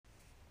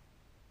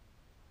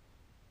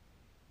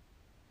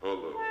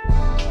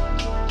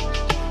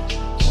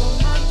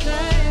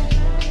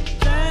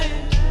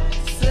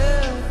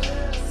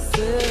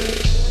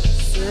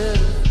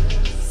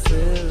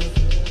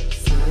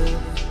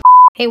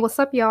Hey, what's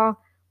up, y'all?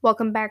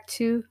 Welcome back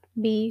to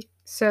Me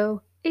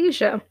So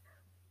Asia.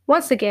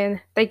 Once again,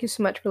 thank you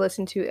so much for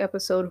listening to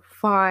episode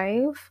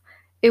 5.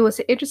 It was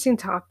an interesting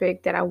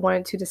topic that I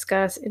wanted to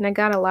discuss, and I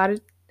got a lot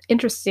of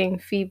interesting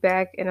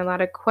feedback and a lot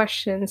of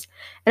questions.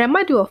 And I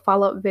might do a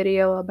follow up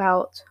video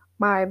about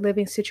my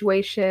living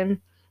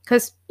situation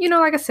because,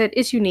 like I said,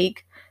 it's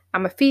unique.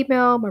 I'm a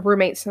female, my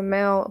roommate's a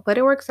male, but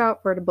it works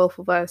out for the both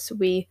of us.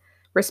 We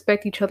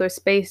respect each other's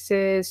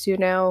spaces,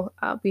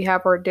 we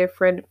have our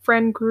different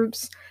friend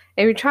groups,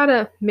 and we try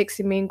to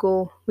mix and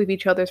mingle with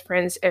each other's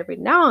friends every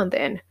now and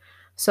then.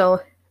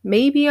 So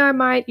maybe I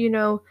might,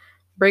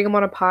 bring him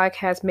on a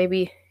podcast,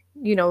 maybe,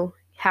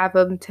 have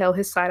him tell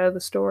his side of the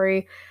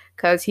story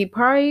because he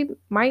probably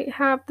might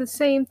have the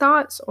same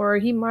thoughts or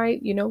he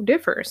might,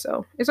 differ.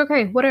 So it's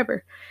okay,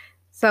 whatever.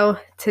 So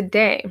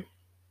today,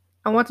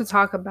 I want to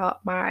talk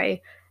about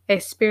my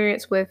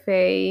experience with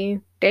a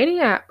dating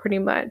app pretty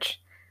much.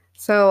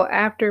 So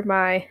after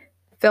my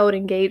failed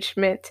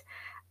engagement,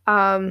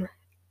 um,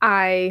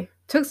 I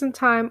took some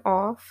time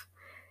off.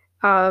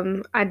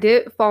 I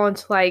did fall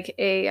into like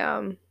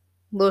a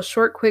little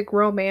short, quick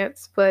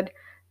romance, but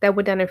that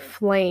went down in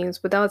flames.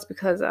 But that was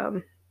because I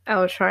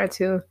was trying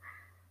to,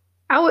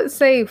 I would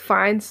say,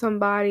 find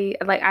somebody.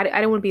 Like I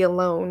didn't want to be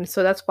alone,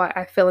 so that's why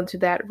I fell into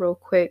that real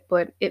quick.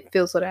 But it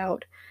fizzled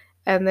out,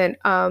 and then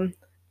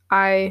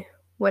I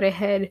went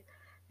ahead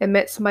and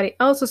met somebody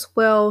else as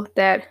well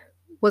that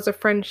was a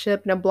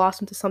friendship and it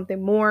blossomed to something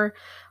more.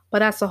 But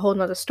that's a whole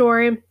nother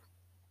story.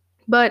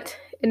 But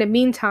in the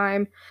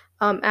meantime,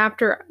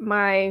 after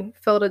my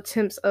failed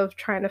attempts of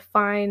trying to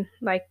find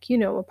like,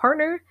 a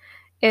partner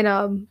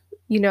and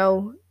you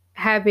know,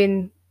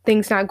 having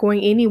things not going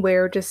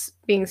anywhere,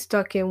 just being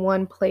stuck in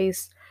one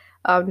place,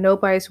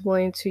 nobody's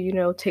willing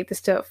to, take the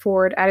step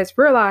forward. I just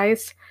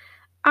realized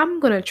I'm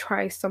gonna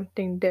try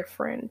something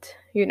different.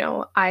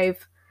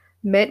 I've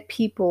met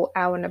people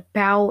out and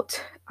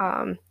about.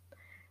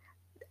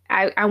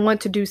 I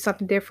want to do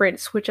something different,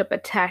 switch up a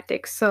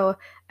tactic. So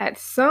at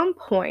some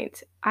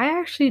point, I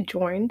actually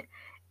joined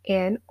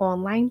an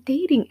online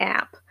dating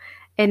app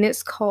and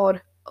it's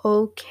called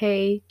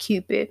OK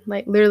Cupid.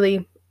 Like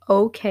literally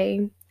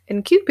OK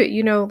and Cupid,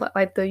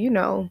 like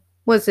the,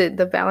 was it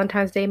the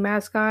Valentine's Day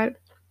mascot?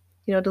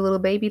 The little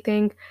baby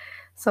thing.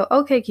 So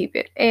OK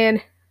Cupid.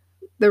 And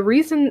the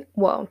reason,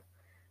 well,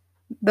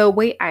 the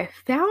way I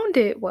found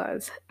it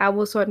was I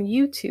was on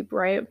YouTube,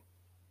 right?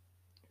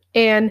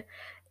 And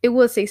it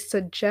was a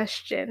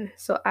suggestion.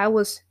 So I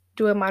was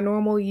doing my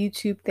normal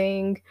YouTube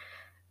thing.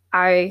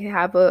 I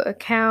have an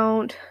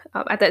account.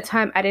 At that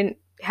time, I didn't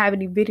have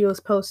any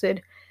videos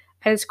posted.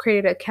 I just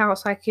created an account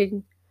so I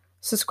could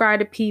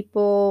subscribe to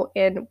people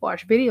and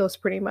watch videos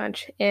pretty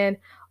much. And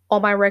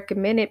on my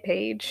recommended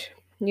page,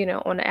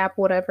 on the app,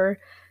 whatever,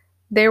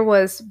 there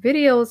was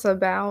videos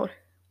about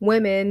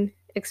women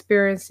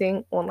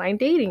experiencing online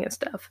dating and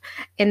stuff.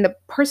 And the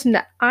person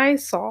that I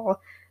saw,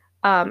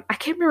 I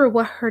can't remember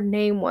what her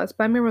name was,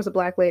 but I remember it was a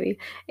black lady,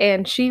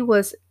 and she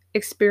was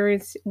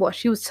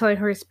she was telling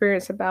her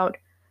experience about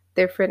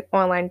different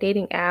online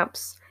dating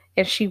apps,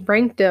 and she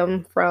ranked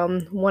them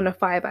from 1 to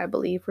 5, I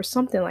believe, or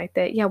something like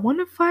that. Yeah, 1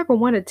 to 5 or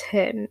 1 to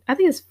 10. I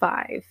think it's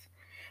 5.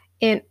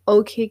 And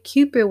OK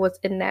Cupid was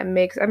in that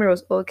mix. I remember it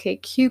was OK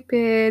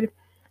Cupid.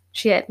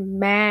 She had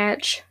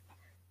Match.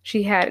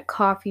 She had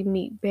Coffee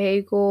Meet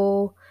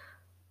Bagel.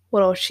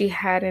 What else she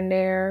had in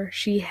there?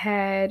 She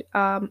had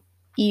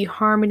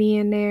eHarmony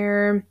in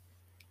there,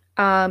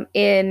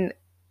 in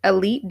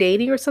Elite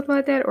Dating or something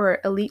like that, or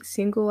Elite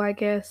Single, I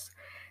guess.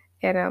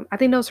 And I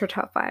think those are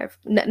top 5.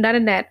 Not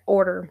in that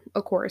order,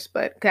 of course,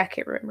 but I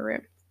can't remember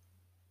it.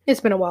 It's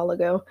been a while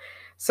ago.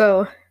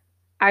 So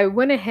I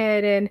went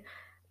ahead and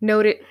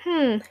noted,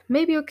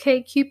 maybe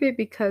OK Cupid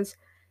because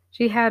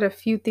she had a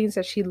few things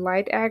that she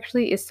liked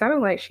actually. It sounded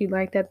like she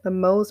liked that the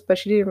most, but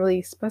she didn't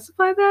really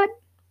specify that,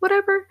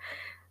 whatever.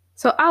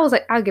 So I was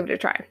like, I'll give it a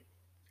try.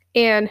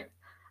 And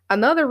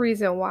another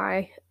reason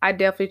why I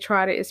definitely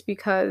tried it is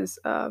because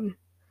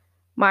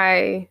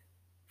my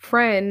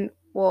friend,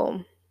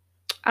 well,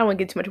 I don't want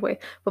to get too much away,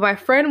 but my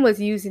friend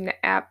was using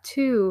the app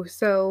too.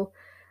 So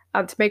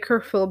to make her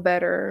feel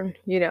better,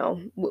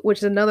 which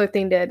is another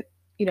thing that,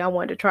 I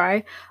wanted to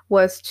try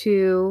was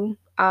to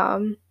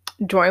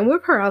join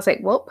with her. I was like,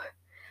 well,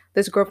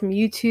 this girl from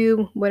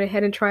YouTube went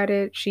ahead and tried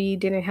it. She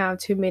didn't have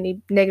too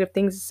many negative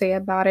things to say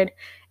about it.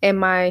 And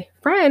my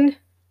friend,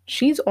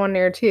 she's on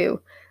there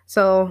too.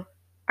 So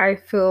I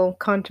feel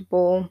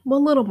comfortable, well,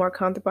 a little more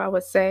comfortable, I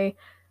would say,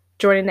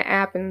 joining the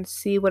app and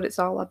see what it's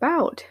all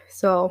about.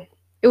 So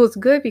it was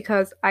good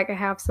because I could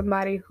have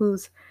somebody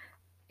who's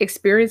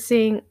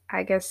experiencing,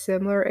 I guess,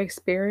 similar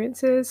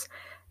experiences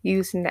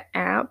using the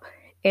app.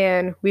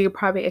 And we could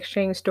probably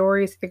exchange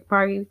stories. It could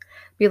probably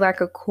be like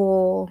a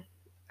cool,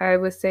 I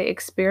would say,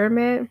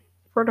 experiment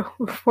for the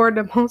for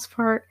the most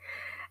part.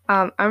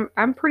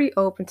 I'm pretty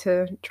open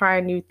to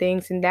trying new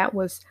things, and that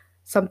was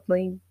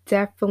something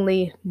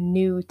definitely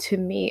new to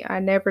me. I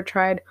never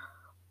tried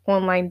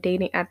online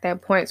dating at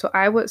that point, so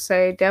I would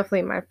say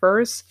definitely my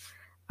first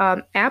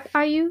app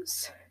I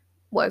used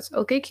was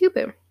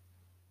OkCupid.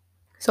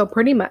 So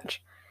pretty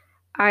much,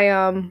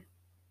 I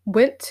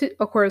went to,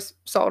 of course,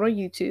 saw it on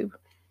YouTube,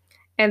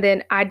 and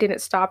then I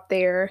didn't stop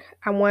there.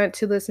 I wanted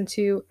to listen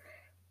to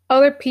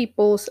other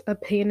people's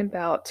opinion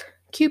about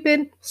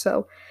Cupid.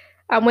 So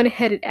I went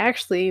ahead and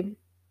actually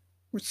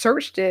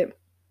searched it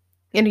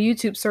in a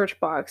YouTube search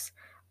box,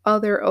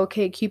 other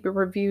OK Cupid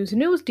reviews,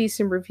 and it was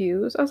decent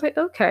reviews. I was like,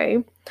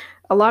 okay,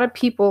 a lot of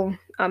people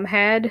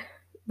had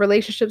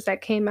relationships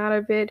that came out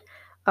of it.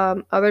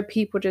 Other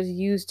people just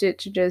used it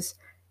to just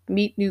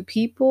meet new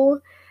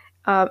people.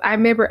 I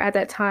remember at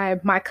that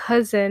time, my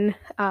cousin,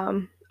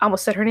 I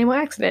almost said her name on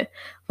accident,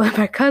 but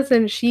my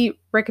cousin, she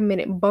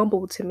recommended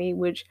Bumble to me,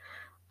 which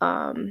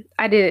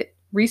I did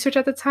research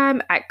at the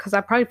time because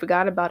I probably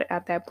forgot about it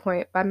at that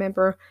point. But I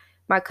remember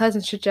my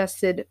cousin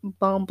suggested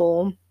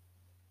Bumble,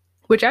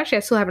 which actually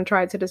I still haven't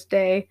tried to this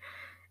day.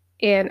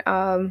 And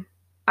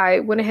I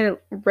went ahead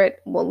and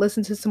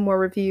listened to some more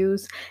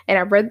reviews, and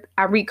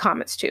I read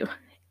comments too.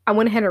 I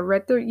went ahead and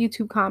read the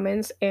YouTube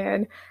comments,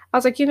 and I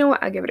was like, you know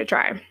what, I'll give it a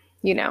try.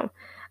 You know,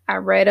 I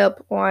read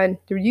up on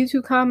the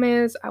YouTube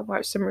comments, I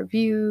watched some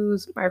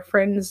reviews, my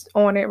friends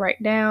on it right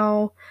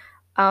now.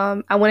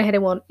 I went ahead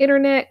and went on the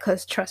internet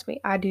because trust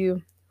me, I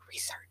do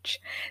research.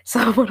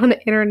 So I went on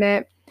the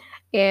internet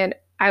and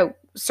I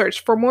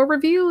searched for more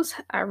reviews.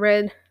 I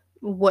read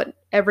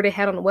whatever they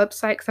had on the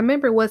website because I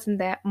remember it wasn't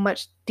that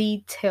much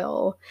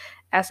detail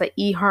as like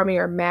eHarmony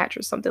or Match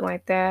or something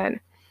like that.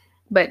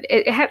 But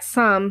it had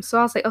some, so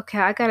I was like, okay,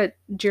 I got a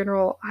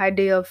general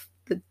idea of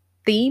the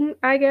theme,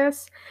 I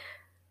guess.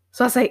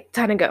 So I was like,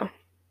 time to go.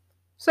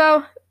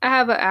 So I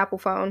have an Apple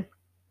phone.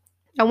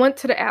 I went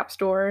to the App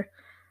Store.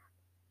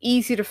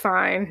 Easy to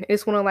find.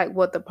 It's one of like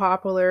what the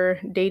popular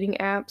dating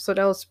apps, so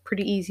that was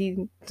pretty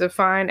easy to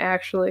find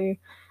actually.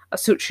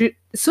 As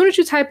soon as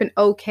you type in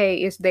OK,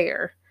 it's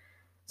there.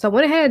 So I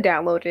went ahead and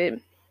downloaded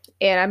it.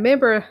 And I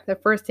remember the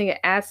first thing it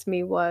asked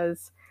me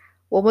was,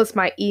 what was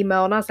my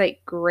email? And I was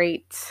like,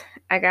 great.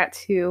 I got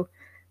to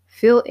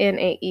fill in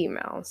an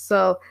email.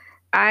 So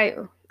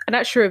I'm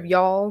not sure if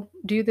y'all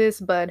do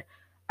this, but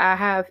I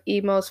have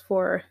emails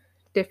for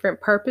different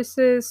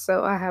purposes.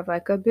 So I have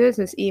like a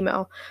business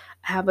email.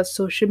 I have a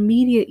social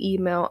media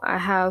email. I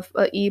have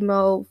an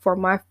email for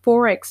my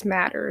Forex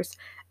matters.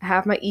 I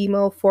have my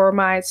email for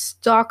my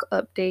stock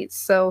updates.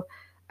 So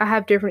I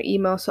have different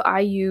emails. So I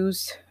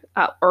used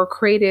or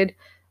created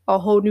a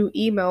whole new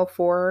email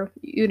for,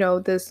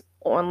 this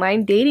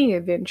online dating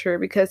adventure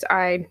because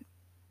from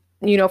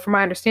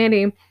my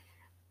understanding,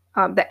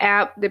 the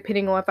app,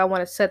 depending on if I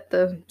want to set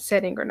the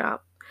setting or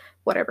not,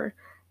 whatever,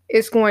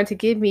 it's going to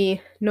give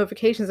me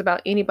notifications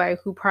about anybody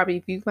who probably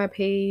viewed my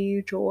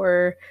page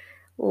or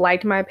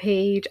liked my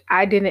page.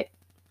 I didn't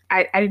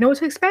know what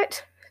to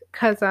expect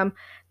because not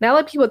a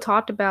lot of people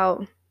talked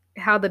about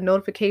how the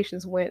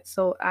notifications went,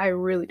 so I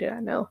really did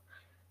not know.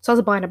 So I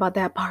was blind about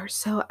that part.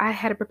 So I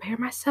had to prepare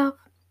myself.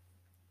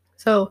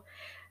 So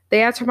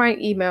they asked for my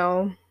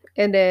email,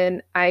 and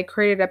then I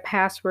created a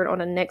password on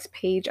the next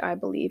page, I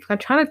believe. I'm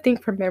trying to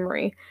think from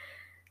memory.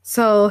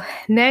 So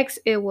next,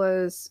 it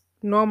was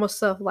normal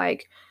stuff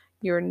like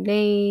your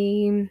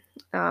name,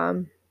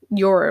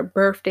 your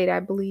birth date, I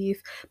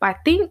believe. But I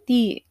think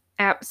the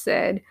app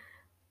said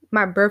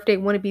my birthday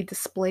wouldn't be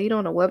displayed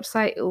on a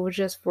website. It was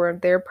just for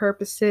their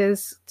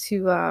purposes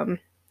to,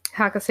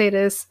 how can I say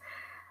this?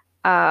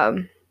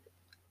 Um,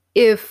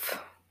 if,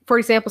 for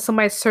example,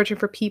 somebody's searching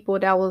for people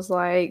that was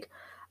like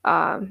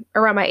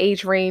around my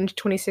age range,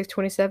 26,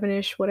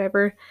 27-ish,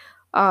 whatever,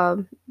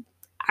 um,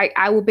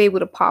 I will be able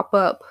to pop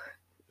up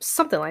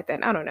something like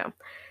that. I don't know.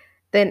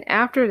 Then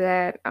after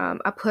that,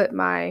 I put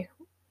my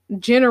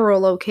general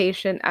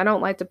location. I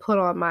don't like to put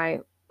on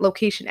my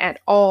location at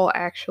all,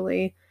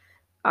 actually.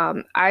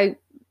 I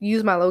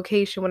use my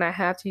location when I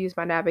have to use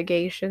my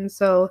navigation.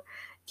 So,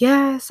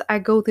 yes, I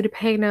go through the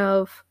pain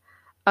of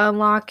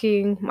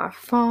unlocking my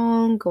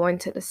phone, going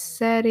to the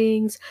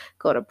settings,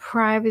 go to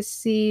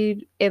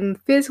privacy, and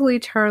physically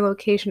turn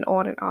location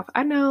on and off.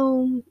 I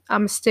know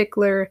I'm a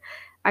stickler.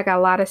 I got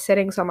a lot of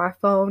settings on my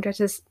phone.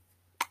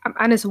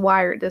 I'm just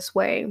wired this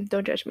way.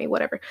 Don't judge me,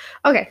 whatever.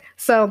 Okay,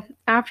 so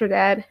after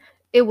that,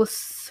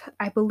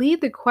 I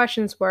believe the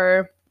questions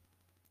were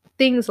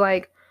things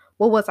like,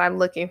 what was I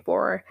looking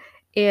for?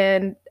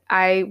 And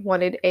I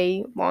wanted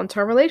a long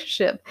term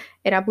relationship.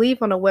 And I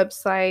believe on a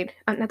website,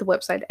 not the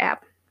website, the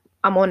app.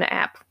 I'm on the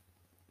app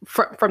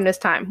from this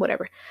time,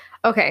 whatever.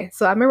 Okay,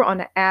 so I remember on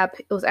the app,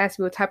 it was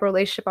asking me what type of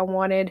relationship I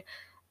wanted.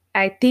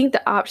 I think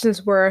the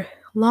options were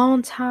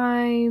long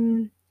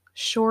time,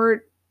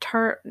 short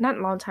term, not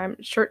long time,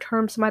 short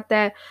term, something like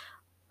that.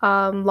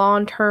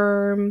 Long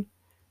term,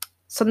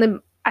 something.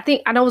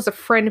 I know it was a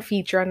friend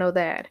feature. I know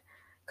that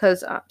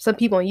because some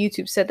people on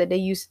YouTube said that they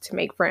used it to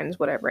make friends,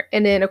 whatever.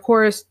 And then of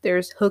course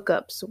there's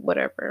hookups,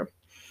 whatever.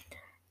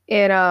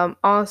 And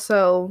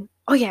also,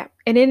 oh yeah,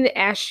 and then it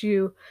asks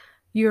you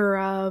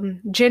your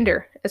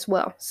gender as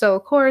well. So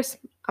of course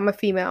I'm a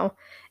female,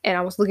 and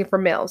I was looking for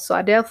males. So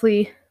I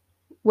definitely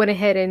went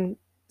ahead and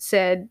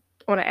said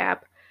on an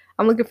app,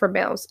 I'm looking for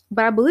males.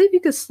 But I believe you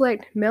could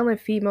select male and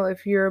female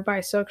if you're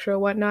bisexual or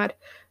whatnot.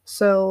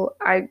 So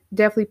I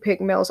definitely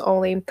pick males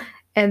only.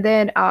 And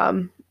then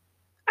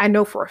I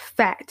know for a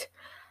fact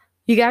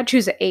you gotta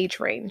choose an age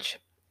range.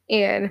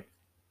 And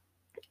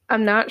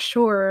I'm not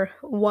sure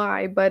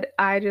why, but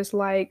I just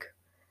like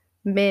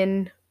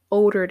men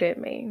older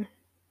than me.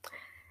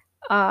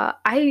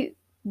 I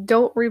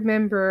don't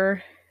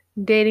remember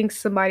dating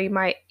somebody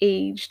my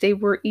age. They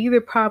were either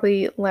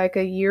probably like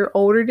a year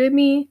older than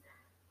me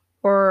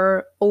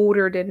or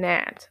older than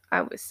that,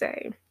 I would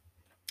say.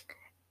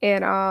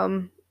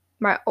 And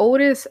my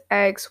oldest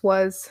ex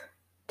was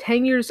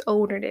 10 years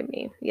older than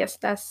me. Yes,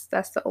 that's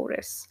the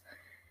oldest.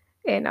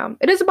 And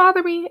it doesn't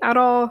bother me at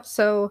all.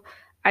 So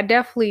I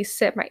definitely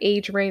set my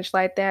age range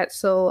like that.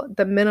 So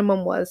the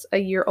minimum was a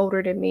year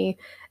older than me,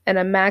 and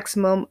a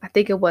maximum, I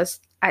think it was,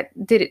 I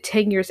did it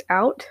 10 years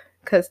out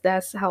because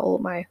that's how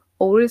old my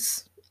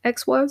oldest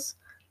ex was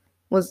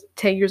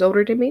 10 years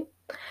older than me.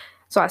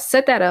 So I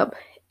set that up,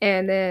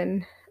 and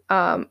then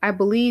I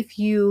believe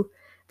you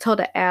tell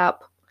the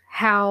app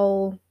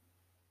how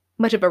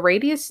much of a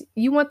radius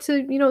you want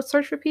to,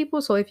 search for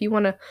people. So if you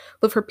want to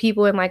look for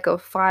people in like a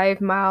 5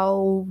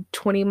 mile,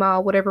 20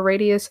 mile, whatever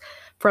radius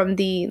from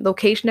the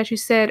location that you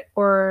set,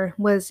 or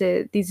was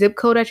it the zip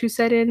code that you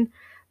set in,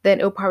 then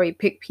it'll probably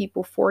pick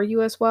people for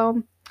you as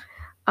well.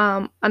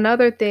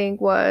 Another thing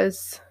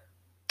was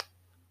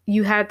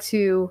you had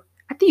to,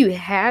 I think you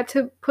had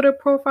to put a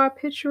profile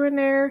picture in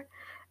there.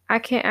 I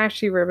can't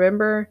actually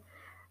remember,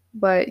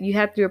 but you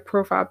had to do a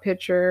profile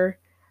picture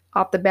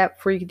off the bat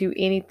before you could do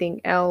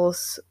anything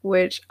else,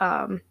 which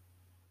that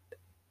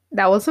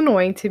was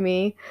annoying to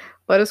me,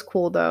 but it's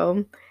cool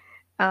though.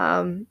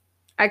 Um,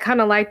 I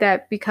kind of like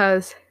that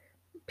because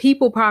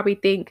people probably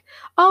think,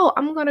 "Oh,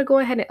 I'm gonna go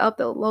ahead and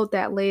upload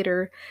that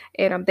later,"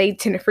 and they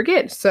tend to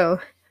forget. So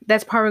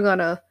that's probably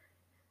gonna,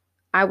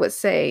 I would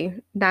say,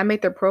 not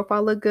make their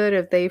profile look good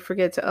if they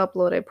forget to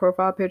upload a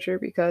profile picture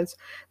because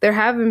they're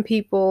having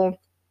people,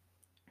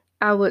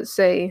 I would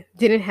say,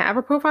 didn't have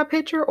a profile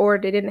picture or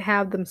they didn't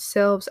have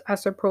themselves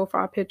as a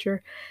profile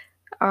picture.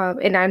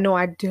 And I know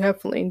I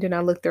definitely did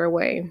not look their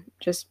way.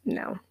 Just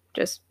no,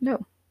 just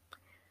no.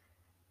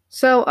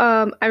 So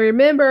I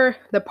remember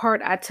the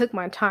part I took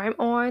my time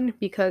on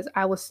because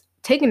I was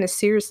taking this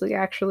seriously.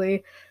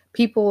 Actually,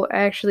 people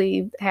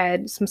actually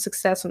had some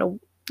success on on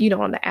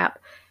the app.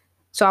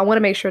 So I want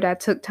to make sure that I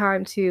took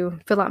time to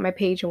fill out my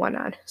page and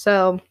whatnot.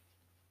 So,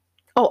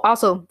 oh,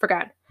 also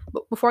forgot.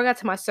 But before I got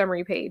to my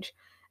summary page,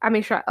 I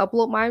made sure I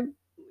upload my,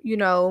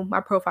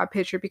 my profile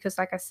picture because,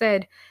 like I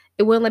said,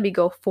 it wouldn't let me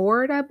go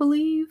forward. I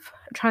believe.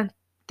 I'm trying to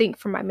think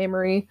from my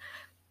memory,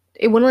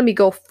 it wouldn't let me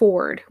go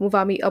forward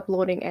without me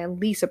uploading at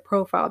least a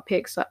profile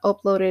pic. So I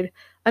uploaded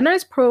a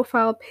nice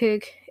profile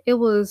pic. It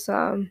was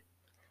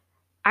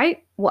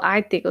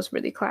I think it was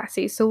really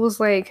classy. So it was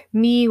like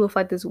me with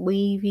like this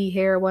wavy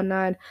hair,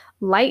 whatnot,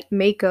 light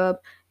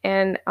makeup,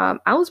 and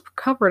I was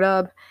covered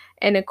up.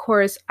 And of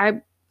course,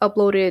 I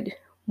uploaded,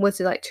 was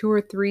it like two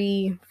or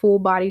three full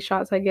body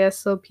shots, I guess,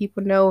 so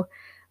people know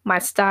my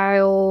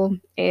style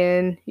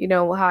and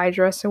how I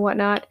dress and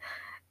whatnot.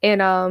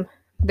 And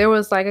there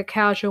was like a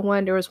casual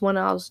one, there was one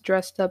I was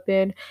dressed up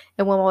in,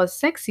 and one I was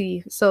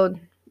sexy. So,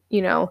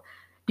 you know,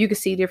 you could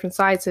see different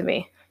sides of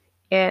me.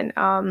 And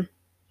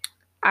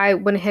I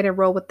went ahead and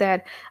rolled with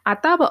that. I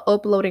thought about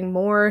uploading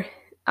more,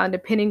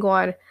 depending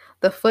on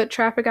the foot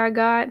traffic I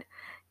got.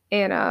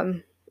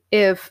 And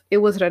if it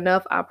wasn't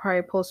enough, I'll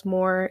probably post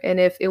more. And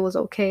if it was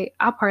okay,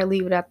 I'll probably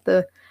leave it at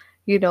the,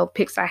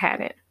 pics I had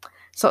in.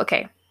 So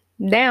okay,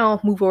 now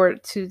move over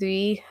to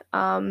the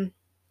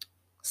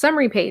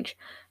summary page.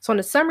 So on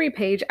the summary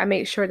page, I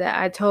made sure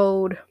that I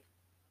told,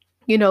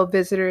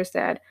 visitors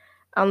that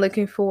I'm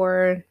looking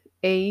for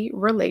a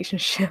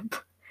relationship.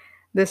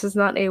 This is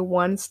not a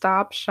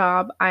one-stop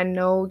shop. I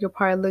know you're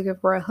probably looking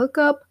for a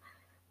hookup.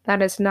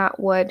 That is not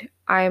what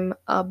I'm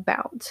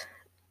about.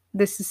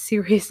 This is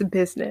serious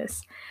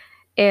business.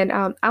 And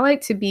I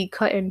like to be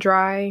cut and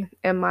dry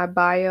in my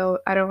bio.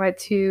 I don't like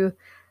to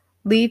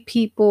leave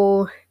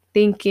people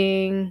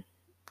thinking,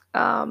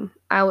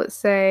 I would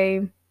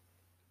say,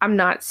 I'm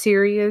not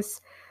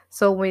serious.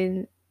 So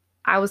when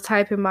I was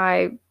typing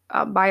my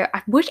bio,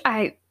 I wish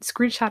I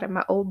screenshotted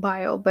my old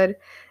bio, but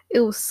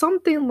it was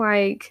something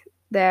like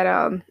that.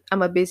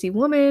 I'm a busy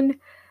woman.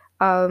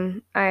 I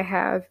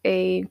have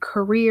a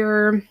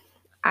career.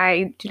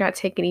 I do not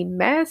take any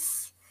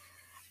mess.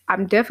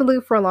 I'm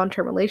definitely for a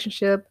long-term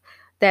relationship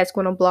that's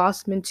going to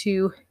blossom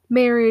into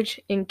marriage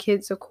and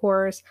kids, of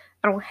course.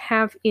 I don't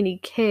have any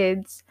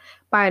kids,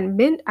 but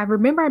I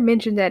remember I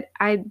mentioned that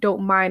I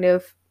don't mind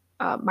if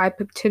my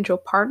potential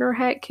partner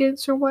had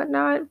kids or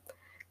whatnot,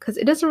 because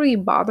it doesn't really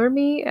bother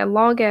me as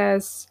long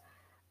as,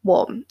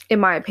 well, in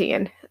my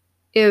opinion,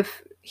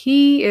 if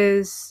he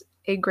is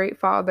a great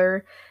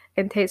father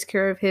and takes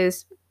care of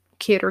his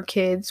kid or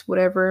kids,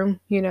 whatever,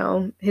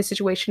 his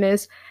situation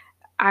is,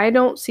 I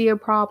don't see a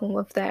problem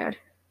with that.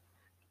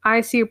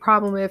 I see a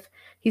problem if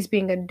he's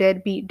being a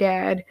deadbeat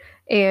dad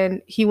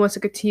and he wants to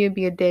continue to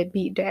be a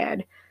deadbeat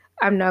dad.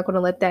 I'm not going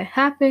to let that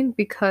happen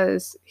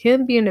because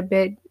him being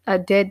a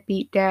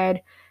deadbeat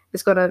dad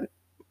is going to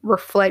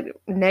reflect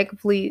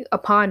negatively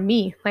upon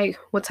me. Like,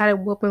 what type of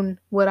woman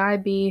would I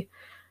be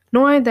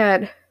knowing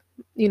that,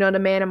 the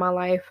man in my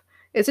life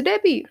is a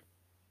deadbeat?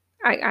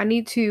 I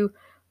need to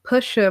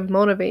push him,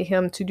 motivate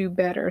him to do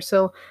better.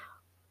 So,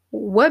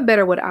 what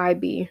better would I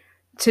be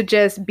to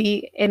just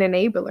be an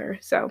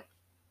enabler? So,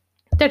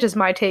 that's just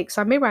my take.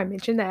 So, maybe I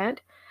mentioned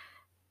that.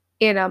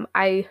 And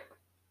I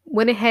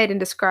went ahead and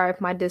described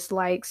my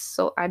dislikes.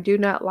 So, I do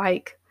not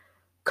like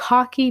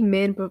cocky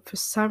men, but for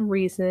some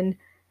reason,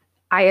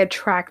 I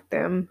attract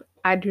them.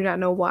 I do not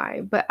know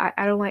why, but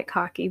I don't like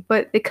cocky,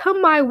 but they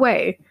come my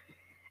way.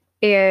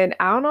 And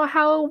I don't know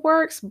how it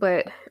works,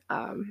 but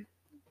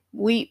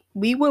we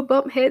will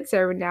bump heads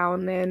every now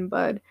and then,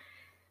 but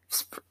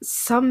for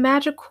some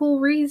magical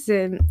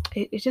reason,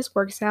 it just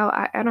works out.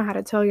 I don't know how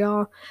to tell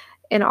y'all.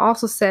 And I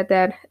also said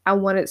that I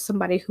wanted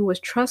somebody who was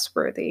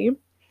trustworthy.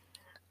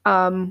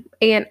 And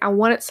I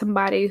wanted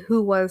somebody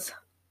who was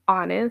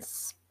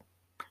honest.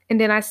 And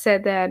then I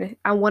said that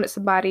I wanted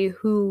somebody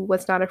who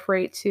was not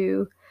afraid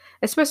to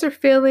express their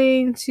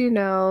feelings, they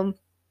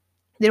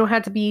don't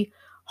have to be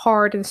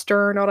hard and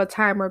stern all the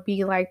time or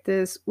be like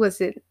this, was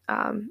it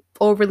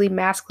overly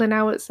masculine,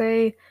 I would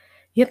say.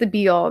 You have to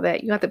be all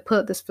that. You have to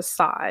put this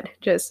facade.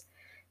 Just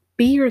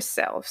be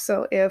yourself.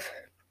 So if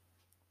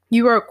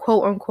you are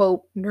quote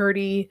unquote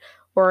nerdy,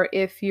 or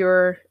if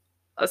you're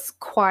a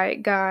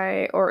quiet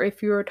guy, or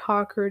if you're a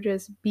talker,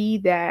 just be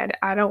that.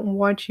 I don't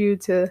want you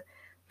to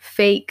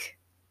fake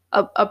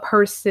a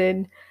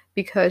person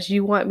because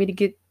you want me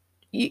to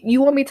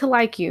you want me to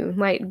like you.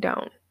 Like,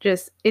 don't.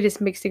 It just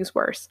makes things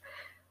worse.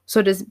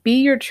 So just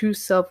be your true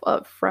self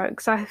up front.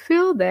 Because I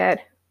feel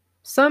that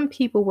some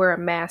people wear a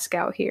mask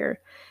out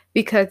here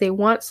because they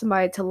want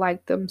somebody to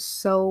like them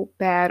so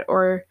bad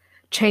or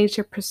change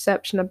their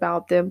perception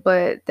about them.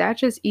 But that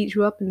just eats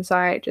you up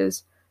inside.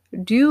 Just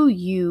do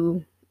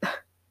you,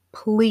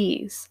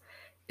 please.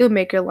 It'll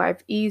make your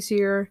life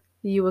easier.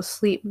 You will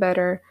sleep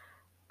better.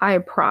 I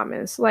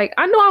promise. Like,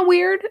 I know I'm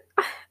weird.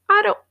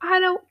 I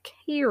don't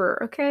care,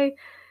 okay?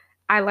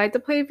 I like to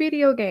play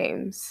video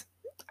games.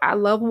 I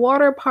love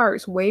water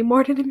parks way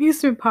more than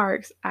amusement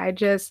parks. I'm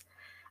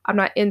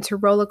not into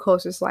roller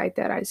coasters like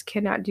that. I just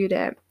cannot do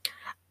that.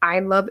 I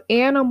love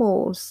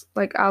animals.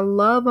 Like, I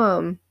love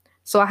them.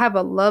 So I have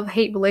a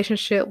love-hate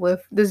relationship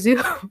with the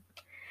zoo.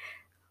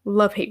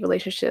 Love-hate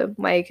relationship.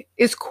 Like,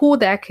 it's cool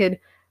that I could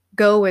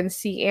go and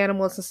see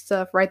animals and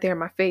stuff right there in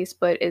my face,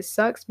 but it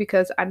sucks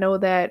because I know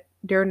that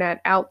they're not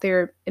out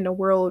there in the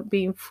world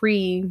being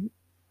free.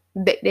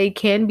 They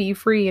can be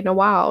free in the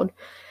wild.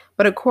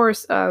 But of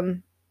course,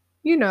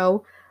 you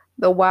know,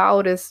 the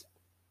wild is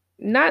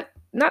not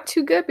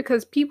too good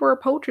because people are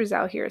poachers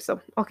out here. So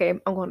okay,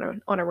 I'm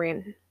going on a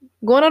rant.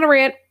 Going on a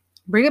rant.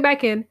 Bring it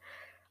back in.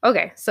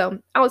 Okay, so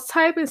I was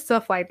typing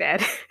stuff like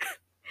that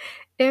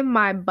in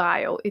my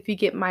bio, if you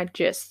get my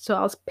gist. So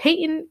I was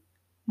painting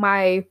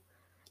my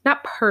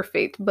not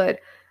perfect, but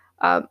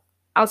I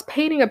was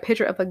painting a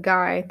picture of a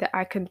guy that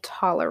I can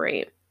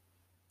tolerate.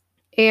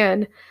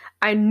 And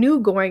I knew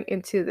going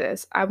into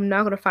this, I'm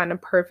not going to find a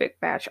perfect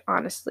match,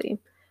 honestly.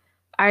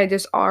 I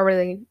just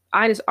already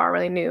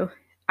knew.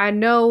 I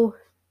know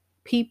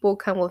people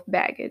come with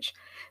baggage,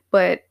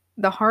 but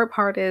the hard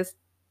part is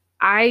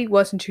I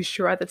wasn't too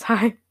sure at the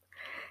time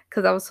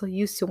because I was so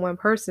used to one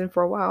person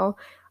for a while.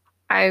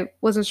 I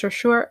wasn't so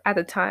sure at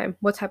the time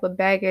what type of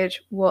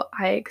baggage will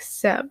I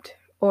accept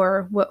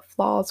or what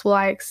flaws will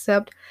I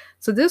accept.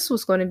 So this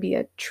was going to be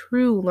a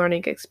true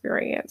learning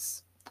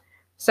experience.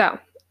 So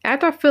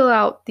after I fill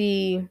out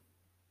I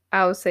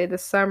would say the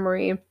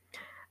summary,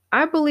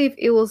 I believe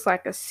it was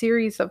like a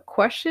series of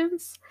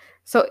questions.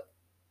 So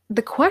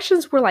the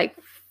questions were like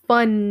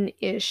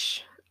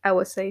fun-ish, I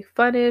would say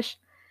fun-ish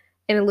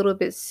and a little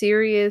bit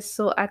serious.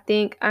 So I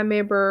think I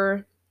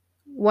remember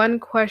one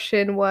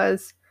question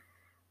was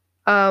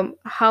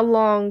how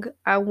long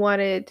I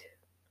wanted,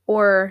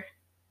 or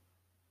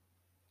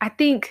I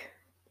think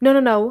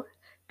no.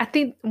 I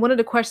think one of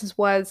the questions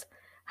was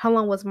how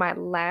long was my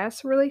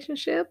last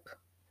relationship?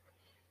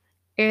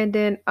 And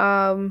then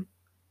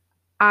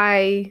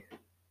I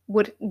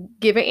would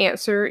give an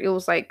answer. It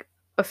was like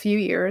a few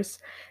years.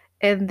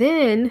 And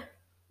then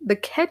the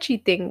catchy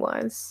thing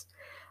was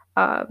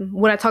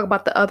when I talk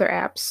about the other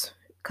apps,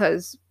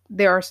 because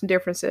there are some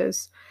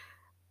differences.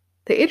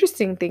 The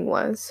interesting thing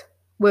was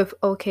with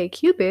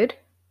OkCupid,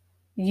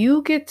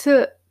 you get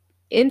to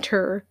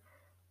enter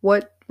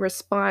what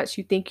response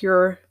you think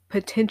your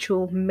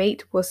potential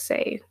mate will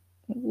say.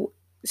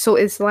 So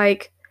it's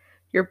like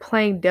you're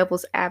playing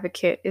devil's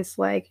advocate. It's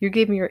like you're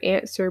giving your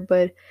answer,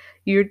 but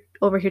you're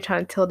over here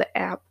trying to tell the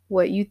app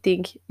what you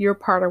think your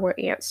partner will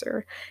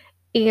answer.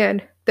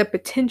 And the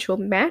potential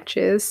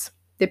matches,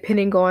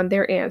 depending on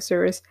their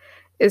answers,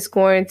 is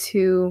going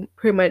to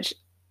pretty much,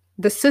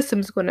 the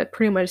system's going to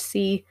pretty much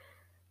see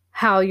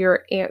how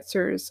your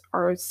answers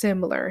are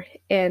similar.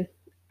 And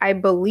I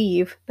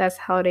believe that's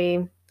how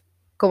they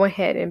go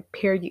ahead and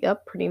pair you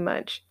up pretty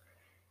much.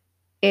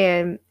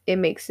 And it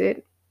makes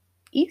it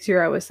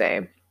easier, I would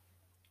say.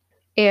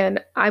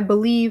 And I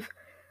believe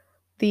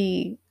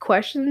the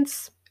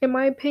questions, in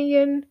my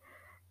opinion,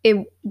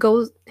 it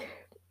goes,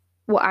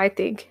 well, I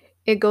think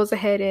it goes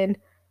ahead and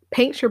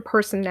paints your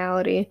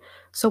personality.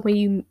 So when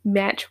you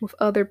match with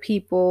other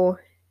people,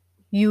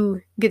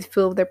 you get to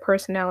feel their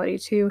personality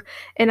too.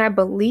 And I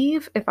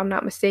believe, if I'm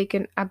not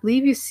mistaken, I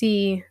believe you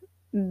see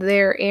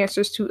their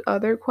answers to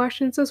other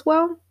questions as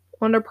well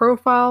on their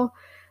profile.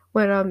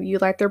 When you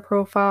like their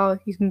profile,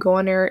 you can go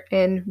on there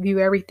and view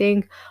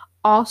everything.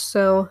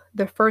 Also,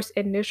 the first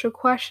initial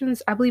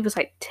questions, I believe it's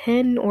like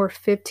 10 or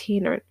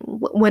 15 or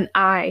when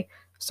I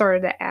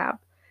started the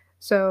app.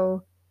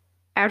 So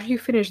after you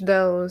finish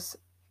those,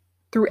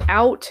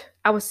 throughout,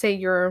 I would say,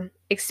 your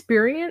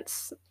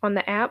experience on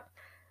the app,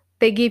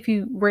 they give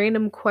you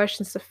random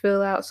questions to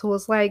fill out. So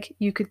it's like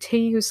you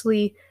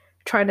continuously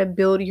trying to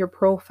build your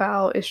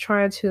profile, is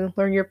trying to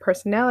learn your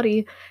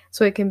personality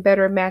so it can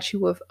better match you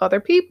with other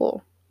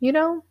people, you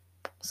know?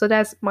 So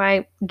that's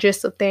my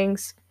gist of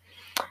things.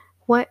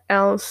 What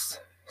else?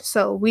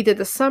 So we did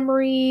the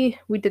summary,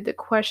 we did the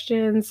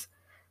questions,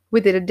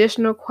 we did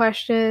additional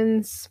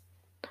questions.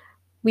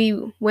 We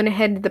went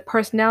ahead and did the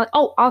personality.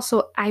 Oh,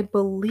 also, I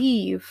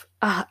believe,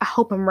 I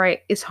hope I'm right.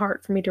 It's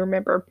hard for me to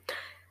remember.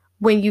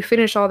 When you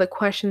finish all the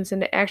questions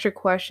and the extra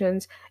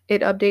questions,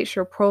 it updates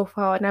your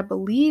profile, and I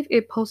believe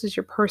it posts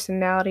your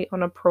personality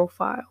on a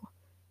profile.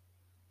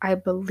 I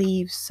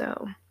believe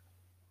so.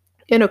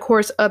 And of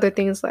course, other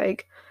things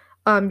like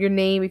your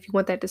name, if you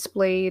want that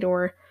displayed,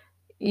 or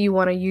you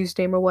want a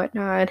username or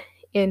whatnot,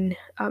 and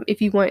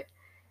if you want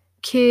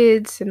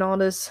kids and all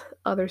this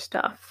other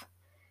stuff.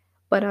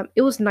 But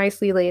it was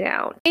nicely laid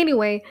out.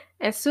 Anyway,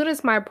 as soon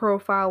as my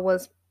profile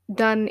was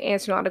done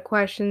answering all the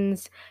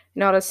questions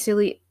and all the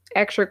silly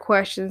extra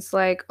questions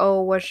like,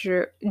 oh,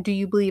 do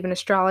you believe in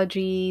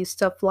astrology?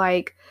 Stuff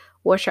like,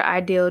 what's your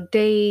ideal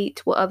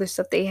date? What other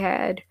stuff they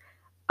had?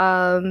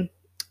 Um,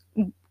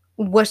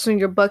 what's on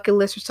your bucket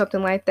list or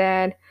something like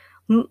that?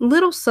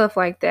 Little stuff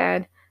like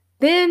that.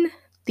 Then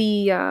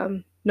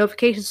the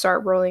notifications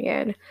start rolling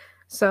in.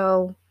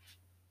 So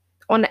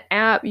on the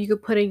app, you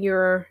could put in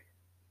your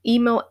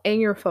email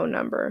and your phone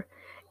number.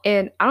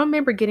 And I don't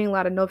remember getting a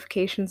lot of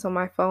notifications on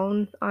my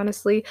phone,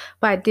 honestly,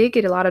 but I did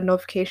get a lot of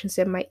notifications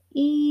in my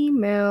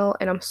email,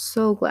 and I'm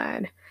so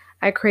glad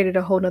I created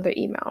a whole nother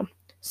email.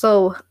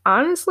 So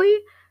honestly,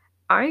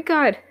 I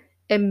got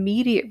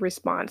immediate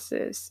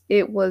responses.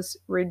 It was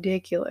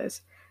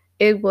ridiculous.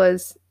 It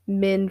was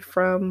men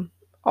from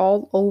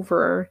all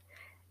over.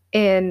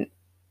 And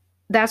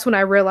that's when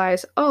I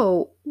realized,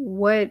 oh,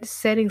 what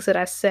settings did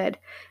I set?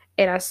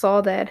 And I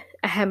saw that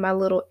I had my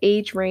little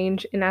age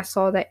range, and I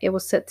saw that it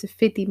was set to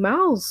 50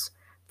 miles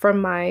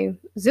from my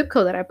zip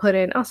code that I put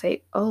in. I'll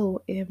say,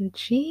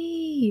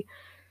 OMG.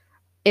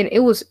 And it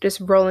was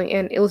just rolling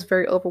in. It was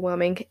very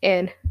overwhelming.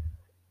 And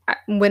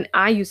when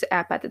I used the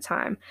app at the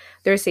time,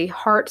 there's a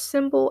heart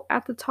symbol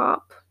at the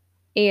top,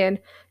 and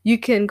you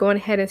can go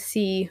ahead and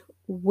see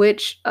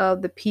which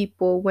of the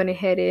people went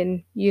ahead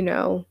and,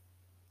 no.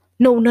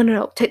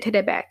 Take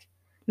that back.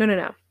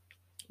 No.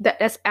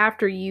 That's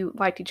after you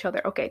liked each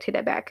other. Okay, take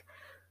that back.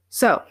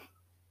 So,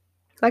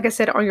 like I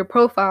said, on your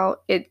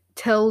profile, it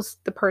tells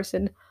the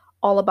person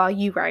all about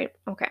you, right?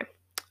 Okay.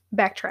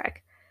 Backtrack.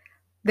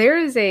 There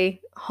is a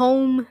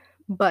home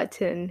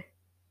button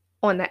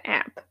on the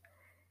app.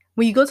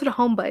 When you go to the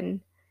home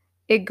button,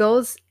 it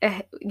goes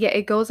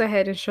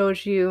ahead and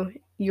shows you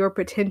your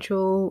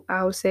potential,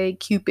 I would say,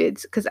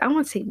 cupids, because I don't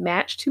want to say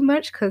match too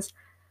much because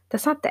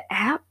that's not the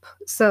app.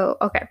 So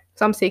okay,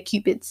 so I'm gonna say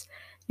cupids,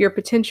 your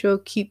potential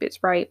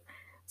cupids, right?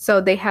 So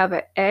they have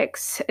an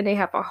X and they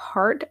have a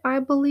heart, I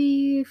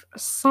believe,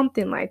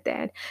 something like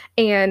that.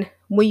 And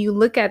when you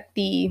look at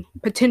the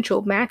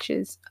potential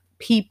matches,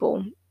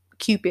 people,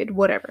 cupid,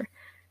 whatever,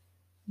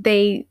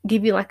 they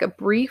give you like a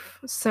brief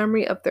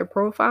summary of their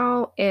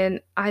profile, and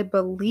I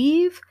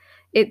believe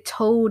it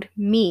told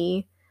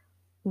me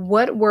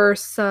what were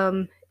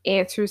some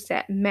answers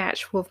that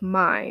match with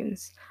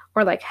mine's,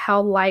 or like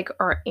how like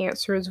our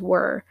answers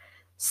were,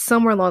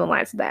 somewhere along the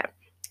lines of that.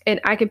 And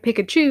I can pick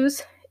and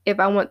choose if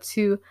I want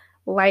to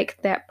like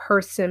that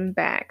person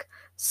back.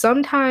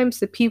 Sometimes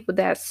the people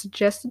that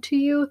suggested to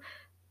you,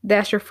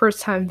 that's your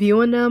first time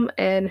viewing them,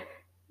 and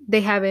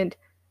they haven't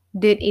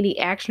did any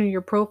action on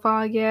your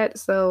profile yet.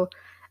 So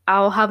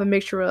I'll have a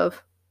mixture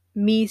of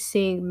me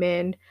seeing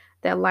men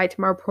that liked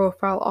my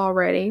profile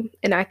already,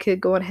 and I could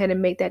go ahead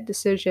and make that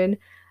decision.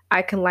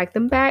 I can like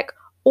them back,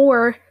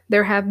 or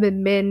there have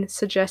been men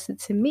suggested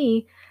to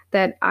me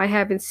that I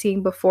haven't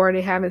seen before,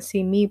 they haven't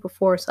seen me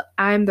before, so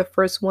I'm the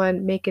first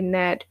one making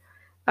that,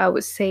 I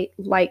would say,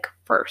 like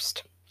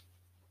first.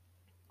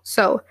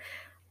 So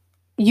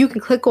you can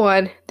click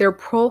on their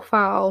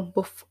profile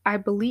I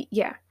believe,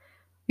 yeah,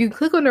 you can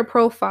click on their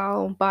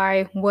profile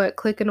by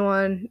clicking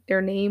on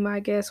their name, I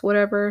guess,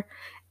 whatever,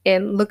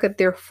 and look at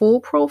their full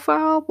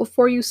profile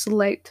before you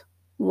select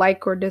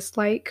like or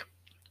dislike,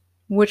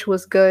 which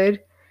was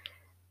good.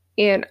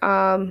 And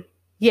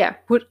yeah,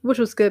 which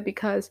was good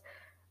because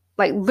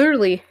like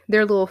literally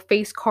their little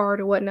face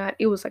card or whatnot,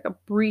 it was like a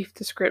brief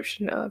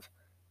description of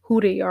who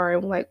they are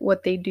and like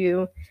what they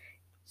do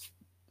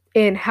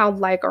and how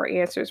like our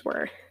answers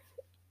were.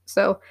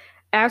 So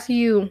after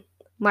you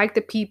like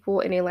the people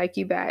and they like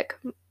you back,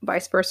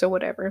 vice versa,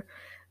 whatever,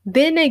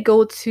 then they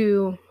go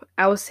to,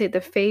 I would say,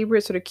 the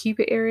favorites or the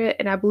Cupid area,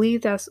 and I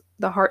believe that's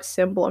the heart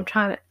symbol.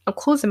 I'm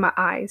closing my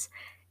eyes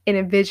and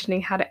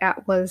envisioning how the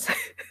app was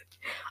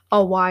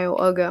a while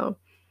ago.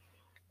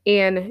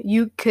 And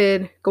you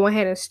could go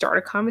ahead and start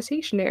a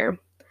conversation there.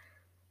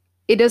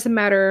 It doesn't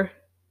matter,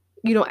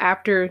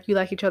 after you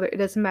like each other, it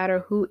doesn't matter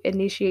who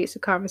initiates the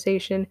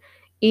conversation.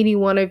 Any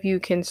one of you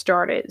can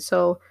start it.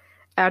 So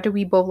after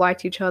we both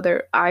liked each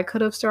other, I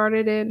could have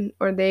started it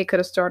or they could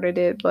have started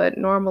it, but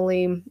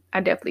normally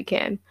I definitely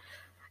can.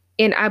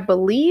 And I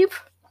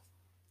believe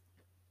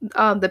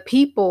the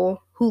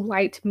people who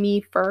liked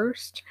me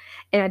first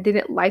and I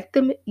didn't like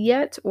them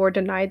yet or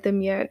denied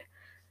them yet,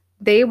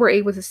 they were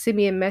able to send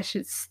me a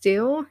message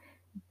still,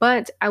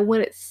 but I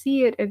wouldn't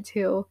see it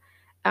until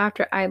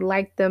after I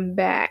liked them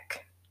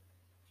back.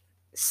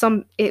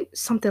 Something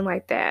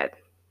like that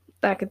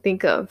I can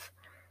think of.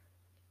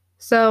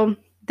 So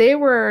there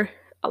were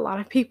a lot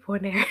of people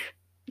in there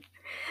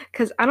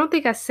because I don't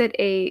think I set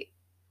a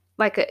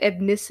like an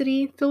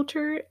ethnicity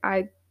filter.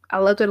 I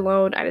left it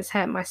alone. I just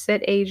had my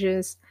set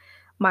ages,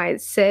 my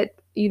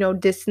set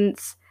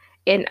distance,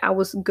 and I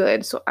was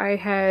good. So I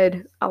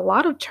had a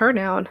lot of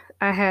turnout.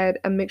 I had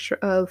a mixture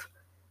of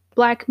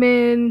black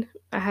men.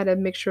 I had a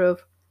mixture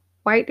of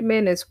white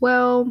men as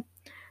well.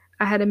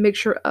 I had a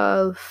mixture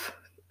of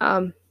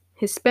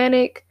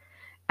Hispanic.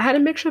 I had a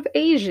mixture of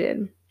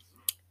Asian.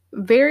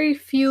 Very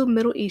few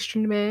Middle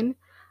Eastern men,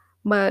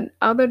 but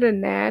other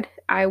than that,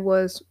 I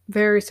was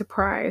very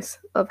surprised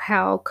of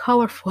how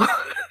colorful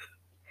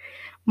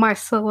my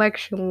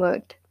selection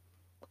looked.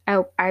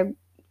 I I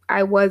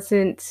I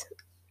wasn't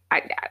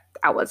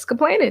I was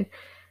complaining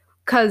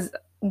because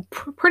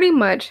pretty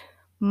much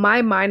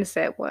my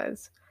mindset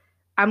was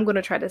I'm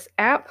gonna try this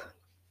app.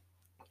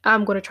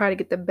 I'm gonna try to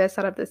get the best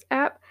out of this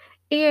app,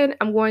 and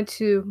I'm going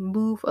to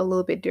move a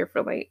little bit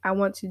differently. I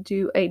want to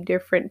do a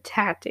different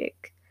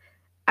tactic.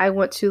 I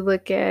want to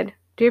look at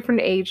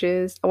different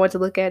ages. I want to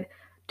look at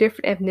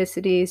different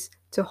ethnicities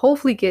to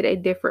hopefully get a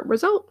different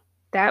result.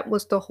 That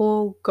was the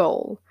whole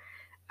goal.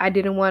 I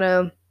didn't want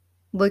to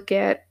look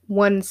at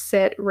one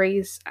set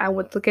race. I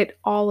want to look at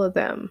all of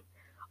them.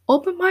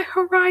 Open my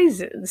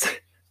horizons.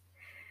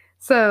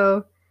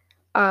 So,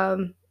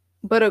 um,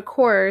 but of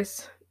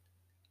course,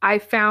 I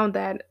found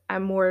that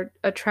I'm more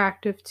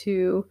attractive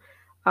to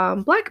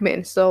black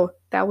men. So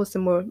that was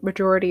the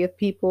majority of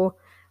people,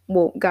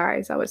 well,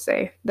 guys, I would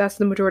say. That's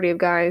the majority of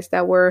guys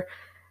that were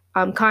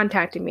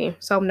contacting me.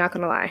 So I'm not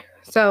gonna lie.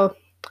 So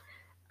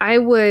I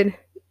would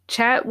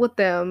chat with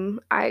them.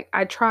 I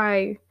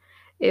try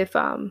if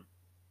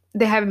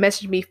they haven't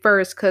messaged me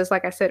first, because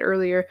like I said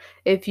earlier,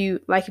 if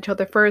you like each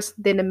other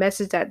first, then the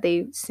message that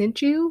they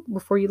sent you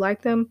before you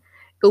like them,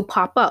 it'll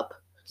pop up.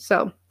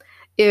 So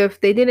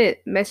if they didn't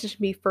message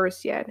me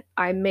first yet,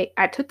 I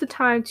took the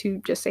time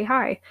to just say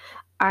hi.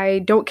 I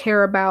don't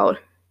care about,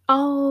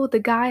 oh, the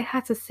guy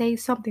has to say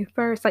something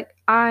first. Like,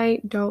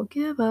 I don't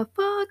give a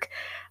fuck.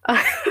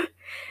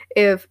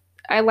 If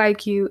I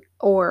like you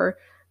or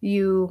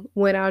you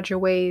went out your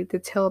way to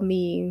tell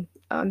me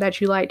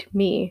that you liked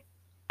me,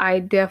 I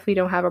definitely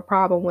don't have a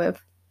problem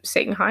with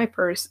saying hi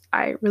first.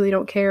 I really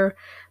don't care.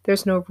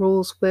 There's no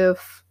rules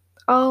with,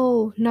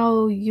 oh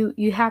no,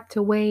 you have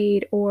to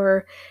wait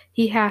or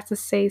he has to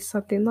say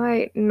something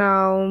like,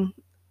 no,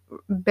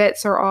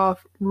 bets are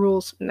off,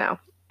 rules no,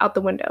 out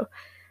the window.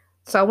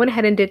 So I went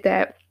ahead and did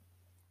that.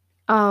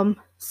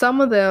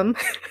 Some of them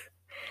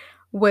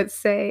would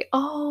say,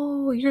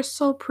 "Oh, you're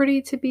so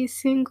pretty to be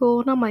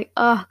single," and I'm like,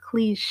 "Ugh,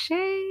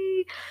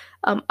 cliche."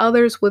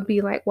 Others would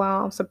be like,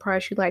 "Wow, I'm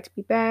surprised you like to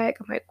be back."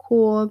 I'm like,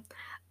 "Cool."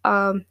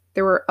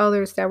 There were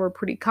others that were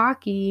pretty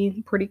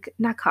cocky, pretty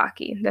not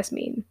cocky. That's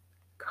mean.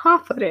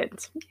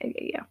 Confident. Yeah,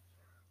 yeah, yeah.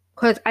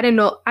 Because I didn't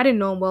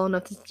know him well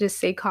enough to just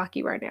say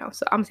cocky right now.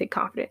 So I'm gonna say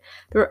confident.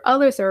 There were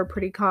others that were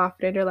pretty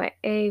confident. They're like,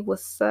 "Hey,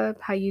 what's up?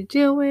 How you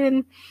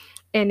doing?"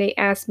 And they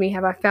asked me,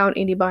 "Have I found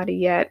anybody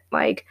yet?"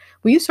 Like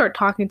when you start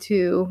talking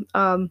to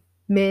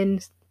men,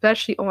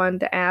 especially on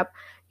the app,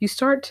 you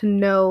start to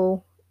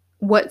know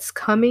what's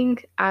coming.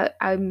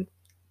 I'm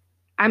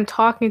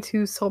talking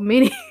to so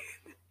many,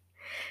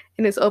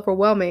 and it's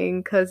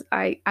overwhelming because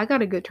I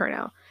got a good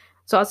turnout.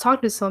 So I was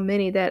talking to so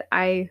many that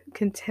I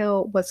can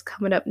tell what's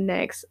coming up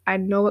next. I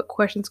know what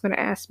questions going to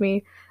ask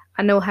me.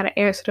 I know how to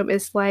answer them.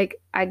 It's like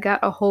I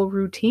got a whole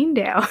routine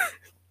down.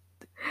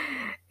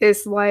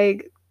 It's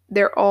like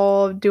they're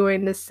all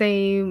doing the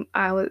same,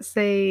 I would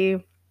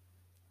say,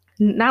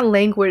 not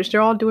language, they're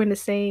all doing the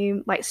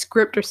same like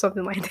script or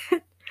something like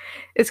that.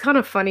 It's kind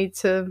of funny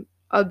to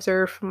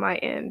observe from my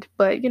end,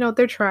 but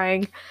they're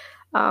trying.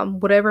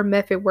 Whatever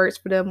method works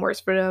for them,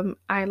 works for them.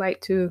 I like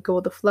to go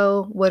with the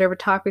flow. Whatever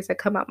topics that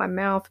come out my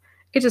mouth,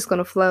 it's just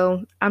gonna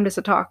flow. I'm just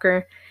a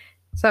talker.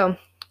 So,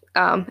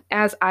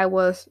 as I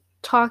was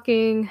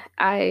talking,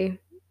 I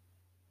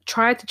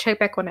tried to check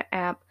back on the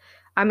app.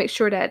 I make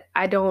sure that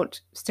I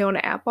don't stay on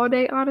the app all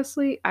day,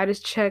 honestly. I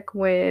just check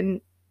when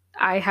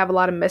I have a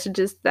lot of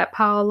messages that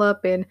pile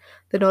up and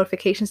the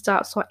notification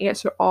stops, so I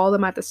answer all of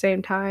them at the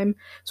same time.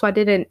 So I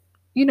didn't,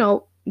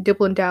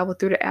 dibble and dabble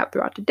through the app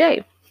throughout the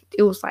day.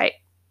 It was like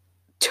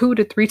 2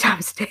 to 3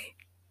 times a day.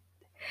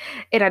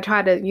 And I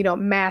tried to,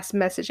 mass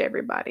message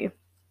everybody,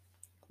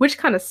 which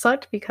kind of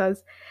sucked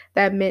because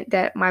that meant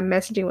that my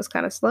messaging was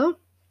kind of slow.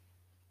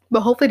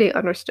 But hopefully they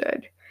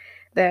understood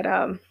that,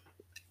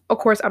 of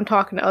course, I'm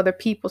talking to other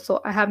people,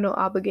 so I have no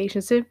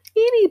obligations to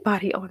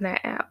anybody on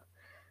that app.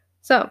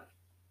 So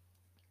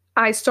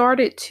I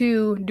started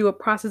to do a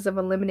process of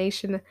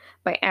elimination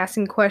by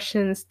asking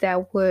questions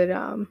that would,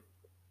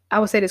 I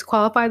would say,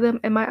 disqualify them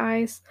in my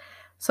eyes.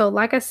 So,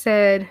 like I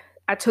said,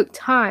 I took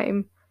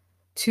time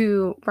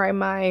to write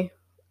my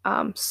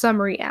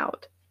summary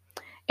out,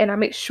 and I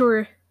made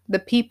sure the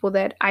people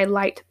that I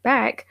liked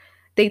back,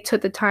 they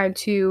took the time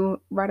to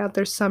write out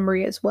their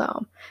summary as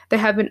well. There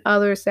have been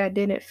others that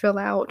didn't fill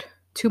out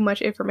too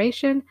much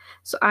information,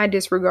 so I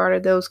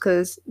disregarded those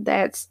because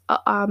that's a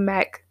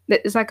automatic.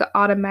 It's like an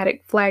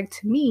automatic flag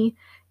to me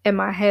in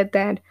my head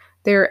that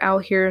they're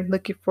out here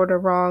looking for the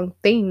wrong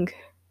thing,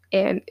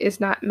 and it's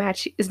not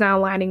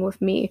aligning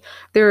with me.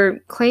 They're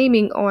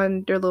claiming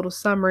on their little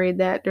summary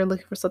that they're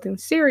looking for something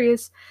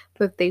serious,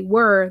 but if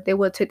they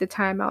would take the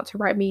time out to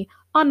write me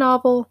a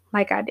novel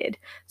like I did.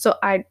 So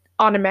I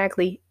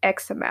automatically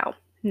X them out.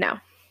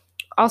 Now,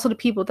 also the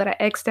people that I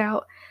X'd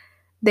out,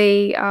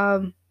 they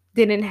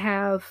didn't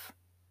have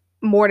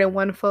more than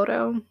one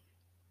photo,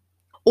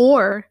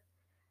 or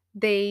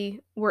they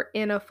were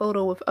in a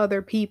photo with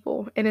other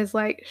people. And it's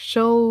like,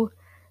 show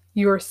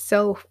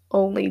yourself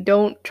only.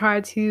 Don't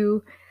try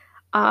to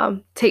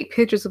take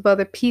pictures of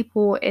other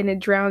people and it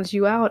drowns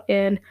you out.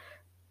 And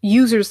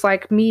users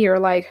like me are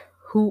like,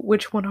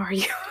 which one are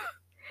you?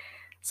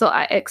 So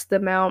I X'd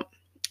them out.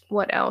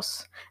 What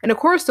else? And of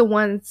course,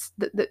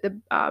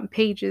 the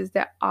pages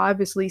that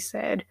obviously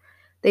said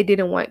they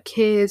didn't want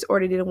kids, or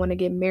they didn't want to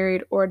get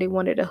married, or they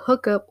wanted a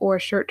hookup or a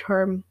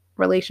short-term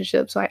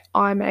relationship. So I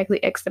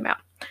automatically X'd them out.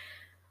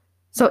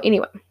 So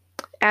anyway,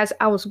 as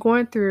I was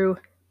going through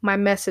my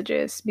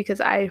messages,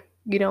 because I,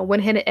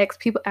 went ahead and X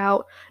people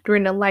out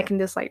during the like and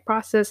dislike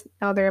process.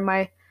 Now they're in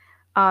my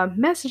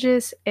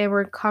messages, and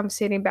we're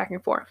conversating back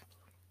and forth.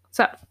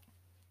 So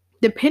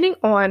depending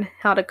on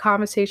how the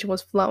conversation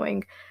was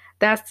flowing,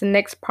 that's the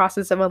next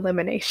process of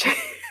elimination.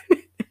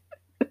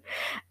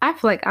 I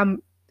feel like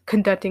I'm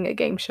conducting a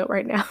game show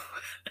right now.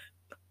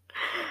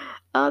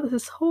 Oh, this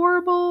is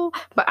horrible.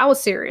 But I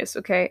was serious,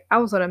 okay? I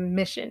was on a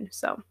mission.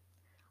 So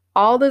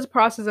all this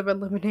process of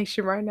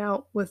elimination right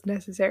now was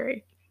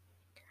necessary.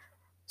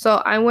 So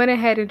I went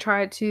ahead and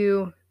tried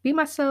to be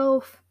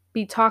myself,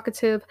 be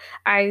talkative.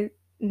 I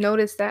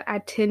noticed that I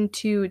tend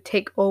to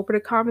take over the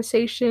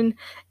conversation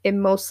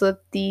in most of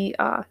the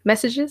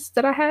messages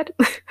that I had.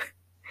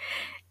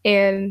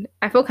 And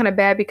I feel kind of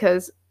bad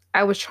because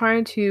I was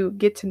trying to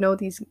get to know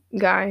these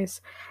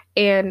guys,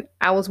 and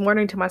I was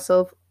wondering to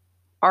myself,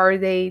 are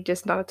they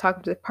just not a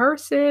talkative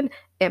person?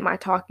 Am I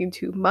talking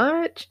too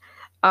much?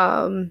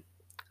 Um,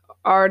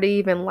 are they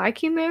even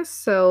liking this?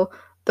 So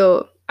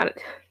this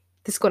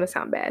is going to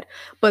sound bad,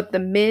 but the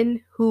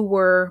men who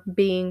were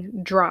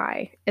being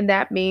dry, and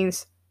that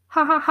means,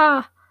 ha ha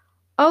ha,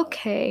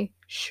 okay,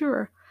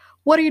 sure.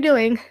 What are you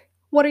doing?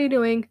 What are you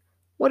doing?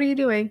 What are you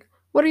doing?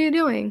 What are you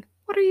doing?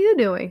 What are you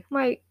doing?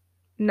 Like,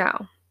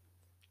 no.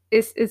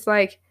 It's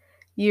like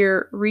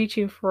you're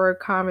reaching for a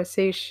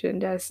conversation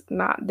that's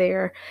not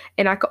there.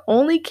 And I could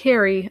only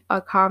carry a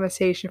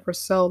conversation for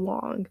so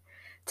long,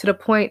 to the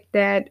point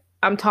that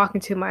I'm talking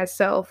to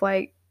myself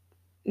like,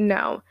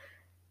 no.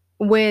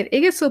 When it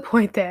gets to a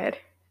point that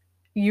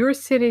you're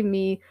sending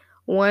me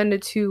 1 to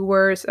 2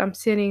 words, I'm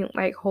sending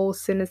like whole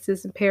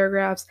sentences and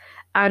paragraphs,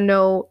 I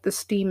know the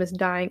steam is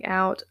dying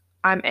out.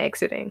 I'm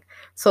exiting.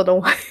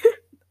 So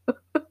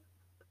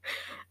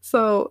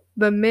so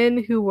the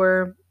men who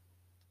were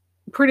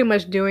pretty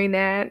much doing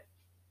that,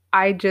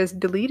 I just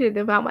deleted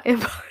them out my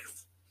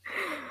inbox.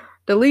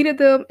 Deleted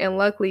them, and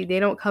luckily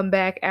they don't come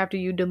back after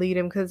you delete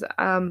them, because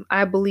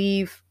I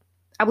believe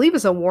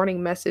it's a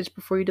warning message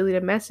before you delete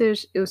a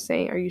message. It was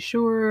saying, "Are you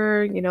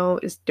sure?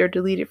 Is they're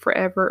deleted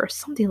forever or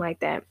something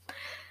like that."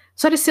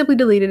 So I just simply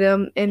deleted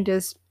them and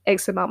just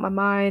exit them out my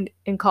mind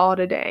and call it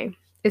a day.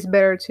 It's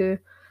better to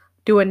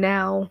do it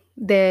now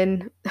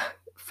than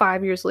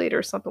 5 years later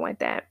or something like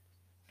that.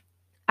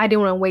 I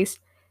didn't want to waste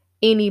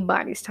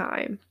anybody's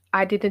time.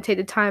 I didn't take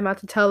the time out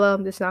to tell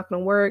them this is not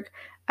going to work.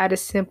 I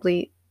just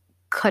simply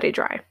cut it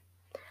dry.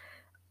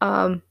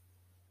 Um,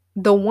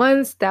 the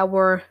ones that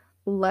were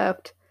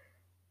left,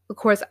 of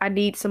course, I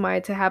need somebody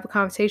to have a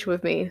conversation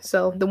with me.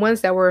 So the ones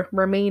that were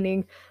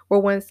remaining were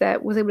ones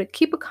that was able to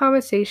keep a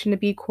conversation, to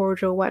be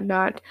cordial,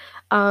 whatnot.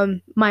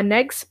 My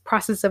next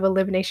process of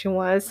elimination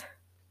was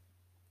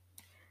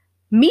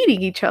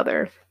meeting each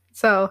other.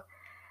 So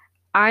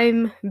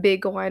I'm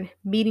big on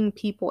meeting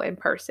people in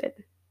person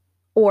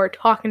or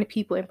talking to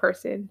people in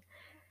person.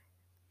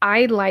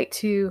 I like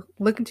to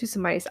look into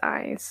somebody's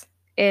eyes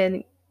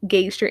and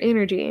gauge their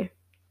energy.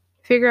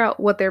 figure out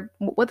what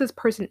this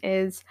person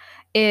is.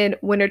 And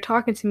when they're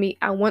talking to me,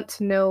 I want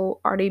to know,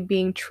 are they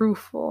being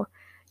truthful?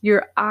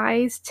 Your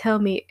eyes tell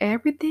me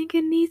everything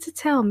it needs to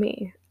tell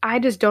me. I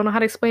just don't know how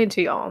to explain it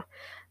to y'all.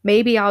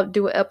 Maybe I'll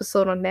do an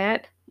episode on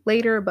that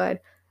later,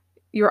 but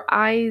your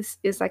eyes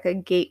is like a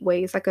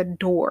gateway, it's like a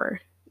door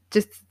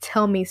just to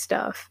tell me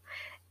stuff.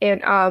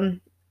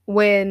 And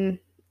when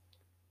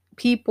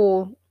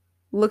people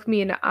look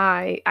me in the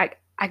eye,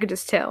 I could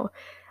just tell.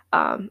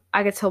 I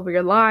could tell when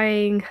you're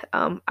lying.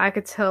 I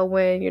could tell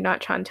when you're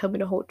not trying to tell me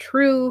the whole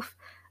truth.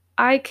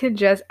 I could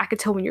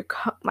tell when you're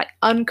like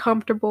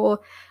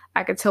uncomfortable.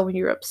 I could tell when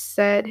you're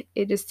upset.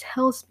 It just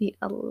tells me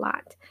a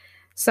lot.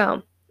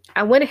 So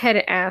I went ahead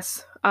and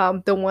asked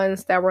the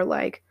ones that were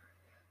like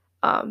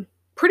um,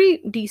 pretty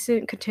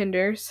decent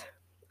contenders,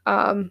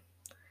 um,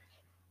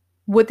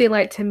 would they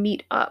like to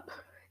meet up?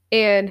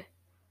 And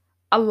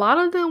a lot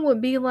of them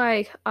would be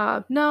like,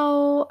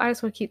 no, I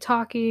just want to keep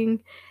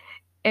talking.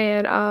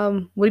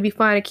 And would it be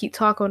fine to keep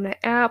talking on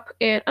the app?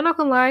 And I'm not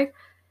gonna lie,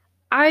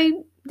 I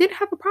didn't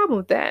have a problem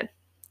with that.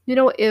 You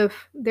know,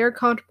 if they're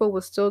comfortable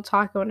with still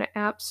talking on the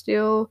app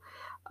still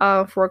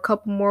for a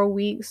couple more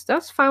weeks,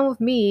 that's fine with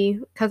me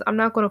because I'm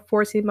not going to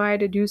force anybody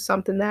to do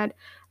something that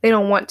they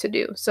don't want to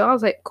do. So I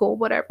was like, cool,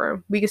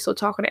 whatever. We can still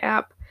talk on the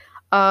app.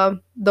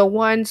 The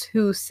ones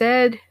who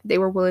said they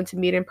were willing to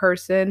meet in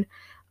person,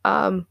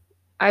 um,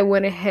 I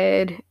went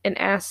ahead and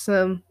asked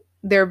them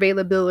their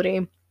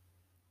availability.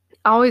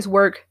 I always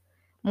work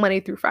Monday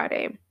through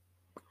Friday,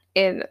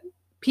 and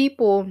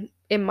people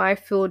in my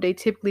field, they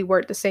typically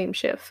work the same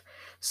shift.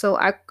 So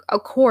I,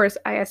 of course,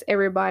 I ask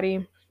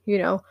everybody, you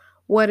know,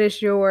 what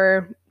is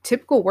your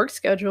typical work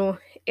schedule?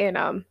 And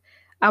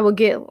I would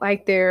get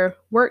like their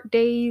work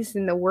days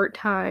and the work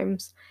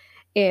times.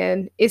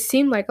 And it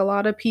seemed like a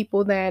lot of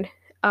people that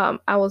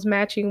I was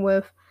matching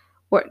with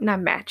were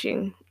not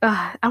matching.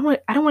 I don't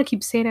want to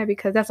keep saying that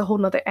because that's a whole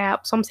nother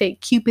app. So I'm saying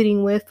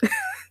cupiding with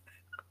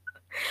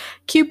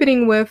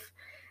cupiding with.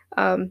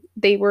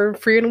 They were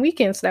free on the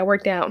weekends, so that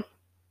worked out.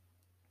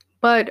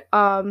 But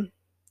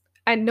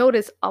I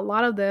noticed a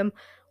lot of them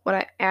when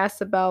I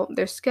asked about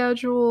their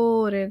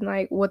schedule and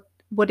like what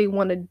they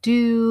want to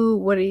do,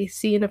 what they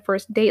see in the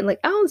first date. Like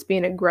I was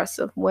being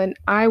aggressive. When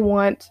I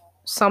want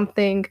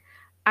something,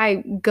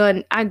 I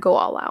go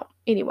all out.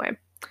 Anyway,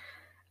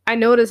 I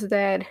noticed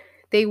that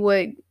they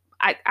would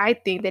I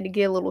think that they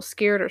get a little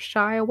scared or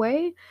shy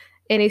away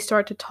and they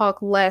start to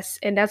talk less,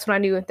 and that's when I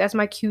knew that's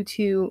my cue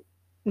to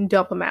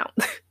dump them out.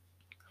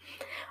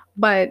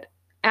 But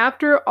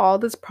after all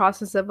this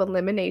process of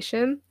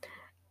elimination,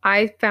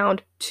 I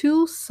found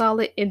two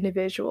solid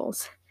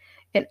individuals,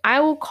 and I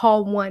will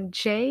call one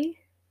J.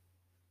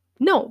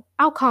 No,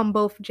 I'll call them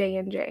both J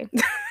and J.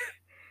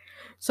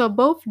 So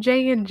both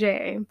J and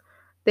J,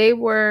 they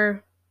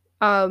were,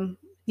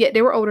 yeah,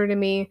 they were older than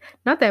me,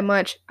 not that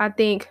much. I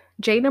think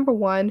J number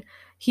one,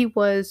 he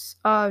was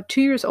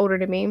 2 years older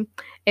than me,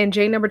 and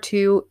J number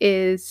two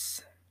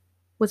is,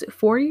 was it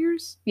 4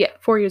 years? Yeah,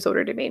 4 years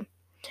older than me.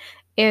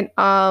 And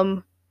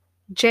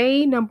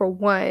J number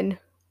one,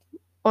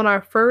 on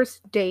our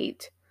first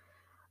date,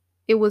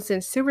 it was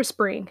in Silver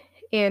Spring,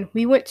 and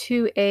we went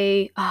to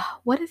a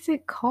what is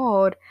it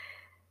called?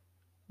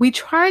 We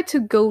tried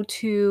to go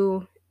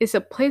to, it's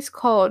a place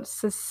called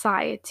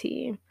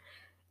Society,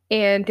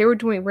 and they were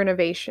doing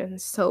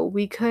renovations, so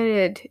we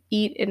couldn't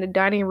eat in the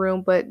dining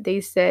room, but they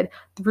said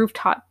the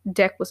rooftop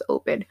deck was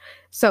open.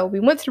 So we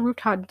went to the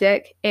rooftop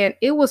deck, and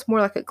it was more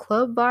like a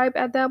club vibe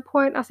at that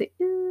point. I was like,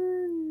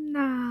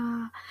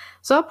 nah.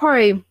 So I'll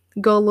probably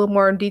go a little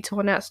more in detail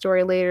on that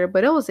story later,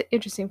 but it was an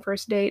interesting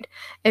first date.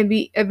 And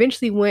we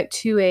eventually went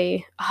to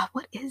a,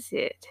 what is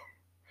it?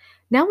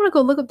 Now I want to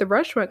go look up the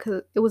restaurant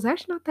because it was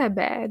actually not that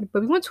bad.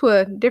 But we went to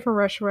a different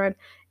restaurant.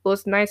 It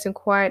was nice and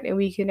quiet, and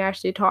we can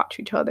actually talk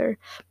to each other.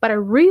 But I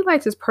really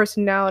liked his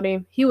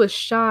personality. He was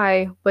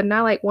shy, but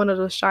not like one of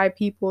those shy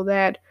people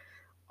that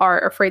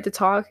are afraid to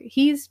talk.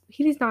 He's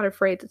not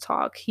afraid to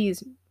talk.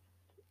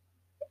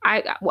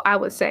 I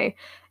would say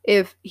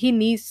if he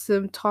needs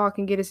to talk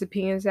and get his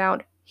opinions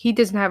out, he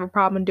doesn't have a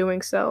problem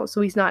doing so. So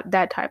he's not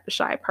that type of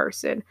shy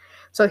person.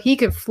 So he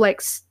can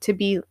flex to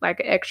be like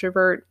an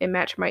extrovert and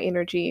match my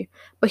energy,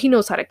 but he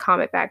knows how to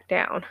calm it back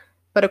down.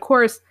 But of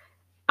course,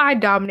 I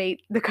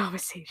dominate the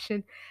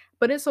conversation.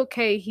 But it's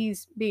okay.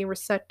 He's being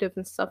receptive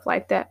and stuff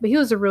like that. But he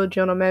was a real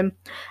gentleman.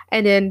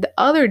 And then the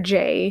other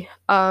Jay,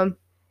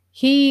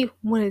 he,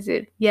 what is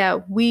it? Yeah,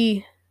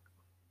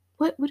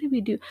 what did we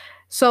do?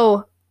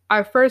 So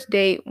our first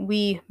date,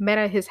 we met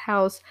at his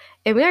house,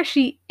 and we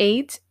actually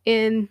ate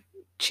and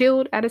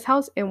chilled at his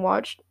house and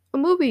watched a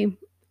movie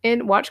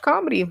and watched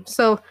comedy.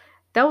 So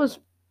that was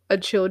a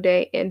chill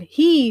day, and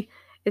he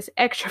is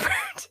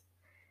extrovert.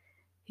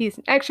 He's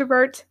an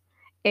extrovert,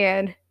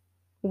 and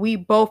we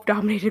both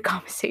dominated the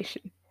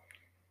conversation.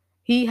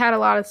 He had a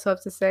lot of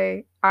stuff to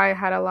say. I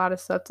had a lot of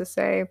stuff to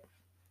say.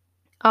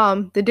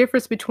 The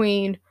difference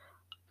between,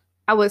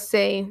 I would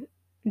say,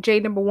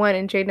 J number one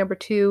and J number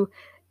two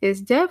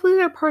is definitely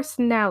their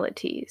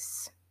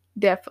personalities.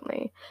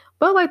 Definitely.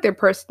 But I like their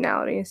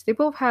personalities. They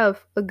both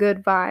have a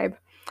good vibe.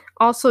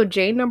 Also,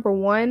 J number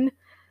one,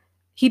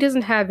 he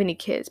doesn't have any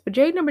kids, but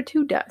J number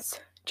two does.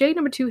 J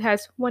number two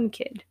has one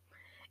kid.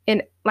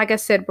 And like I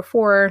said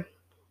before,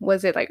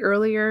 was it like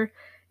earlier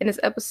in this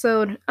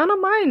episode? I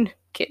don't mind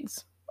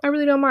kids. I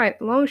really don't mind.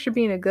 As long as you're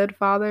being a good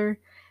father,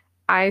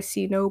 I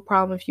see no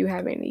problem if you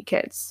have any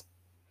kids.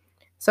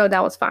 So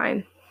that was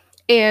fine.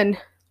 And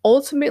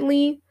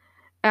ultimately,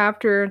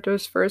 after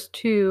those first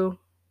two,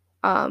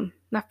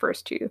 not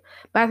first two,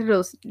 but after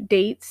those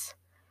dates,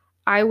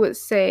 I would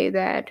say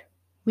that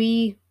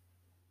we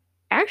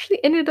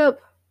actually ended up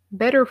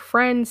better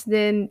friends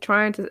than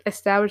trying to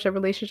establish a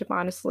relationship,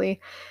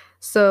 honestly.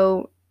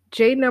 So,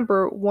 J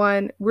number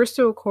one, we're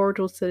still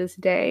cordial to this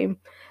day.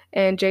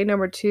 And J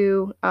number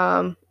two,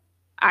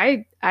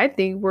 I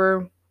think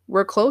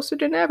we're closer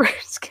than ever.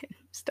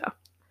 Stuff.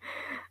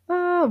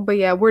 But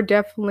yeah, we're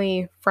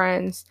definitely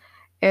friends,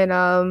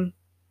 and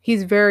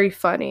he's very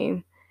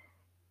funny.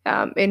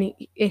 And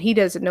he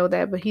doesn't know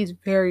that, but he's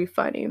very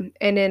funny.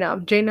 And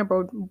then J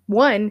number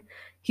one,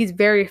 he's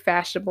very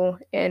fashionable,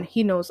 and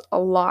he knows a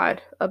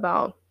lot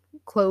about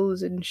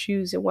clothes and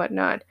shoes and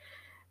whatnot.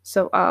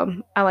 So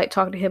I like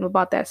talking to him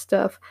about that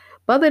stuff.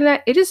 But other than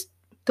that, it just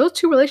those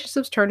two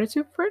relationships turned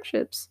into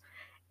friendships,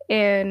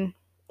 and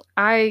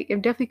I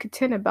am definitely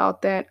content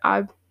about that.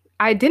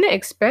 I didn't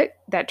expect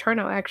that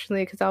turnout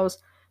actually because I was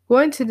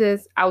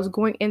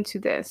going into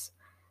this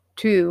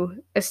to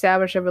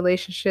establish a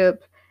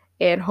relationship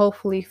and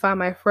hopefully find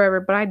my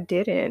forever, but I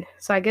didn't.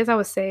 So I guess I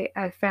would say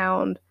I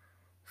found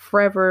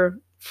forever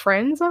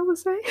friends, I would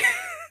say.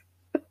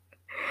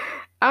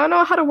 I don't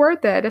know how to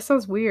word that. That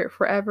sounds weird.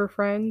 Forever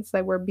friends,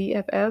 like we're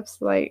BFFs.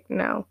 Like,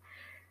 no.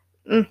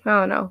 I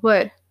don't know.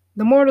 But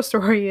the moral of the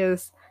story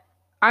is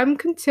I'm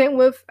content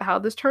with how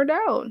this turned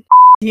out.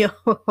 Yo,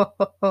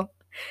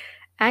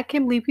 I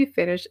can't believe we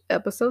finished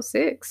episode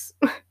 6.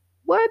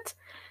 What?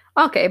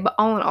 Okay, but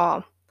all in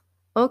all,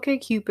 OK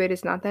Cupid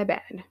is not that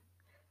bad.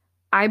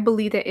 I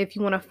believe that if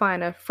you want to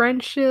find a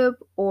friendship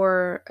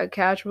or a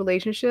casual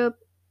relationship,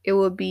 it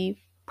will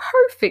be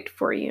perfect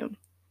for you.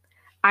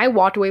 I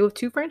walked away with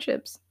 2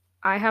 friendships.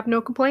 I have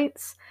no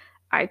complaints.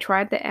 I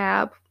tried the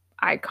app,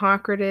 I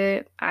conquered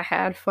it, I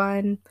had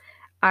fun.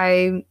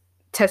 I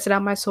tested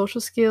out my social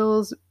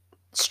skills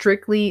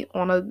strictly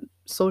on a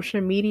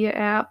social media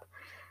app.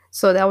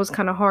 So that was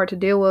kind of hard to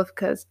deal with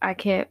because I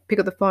can't pick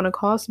up the phone and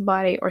call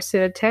somebody or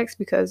send a text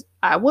because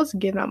I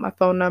wasn't giving out my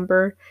phone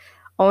number.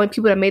 Only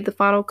people that made the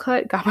final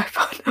cut got my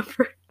phone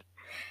number.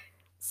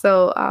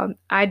 So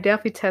I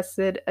definitely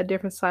tested a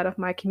different side of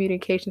my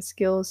communication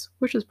skills,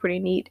 which was pretty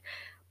neat.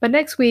 But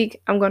next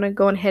week, I'm going to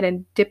go ahead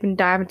and dip and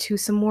dive into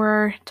some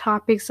more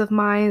topics of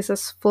mine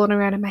that's floating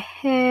around in my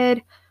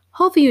head.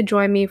 Hopefully, you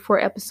join me for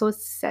episode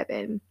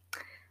 7.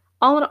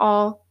 All in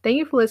all, thank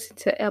you for listening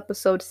to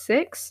episode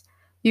 6.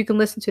 You can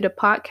listen to the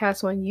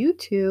podcast on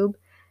YouTube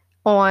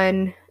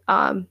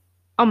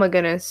oh my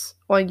goodness,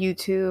 on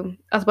YouTube.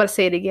 I was about to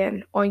say it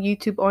again. On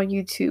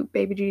YouTube,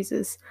 baby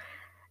Jesus.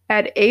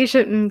 At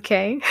Asia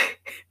MK.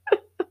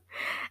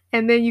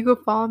 And then you can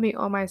follow me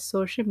on my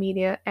social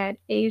media at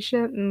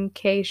Asia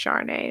MK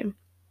Charnay.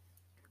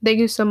 Thank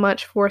you so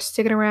much for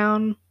sticking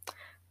around.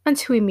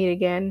 Until we meet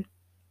again.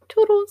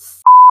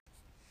 Toodles.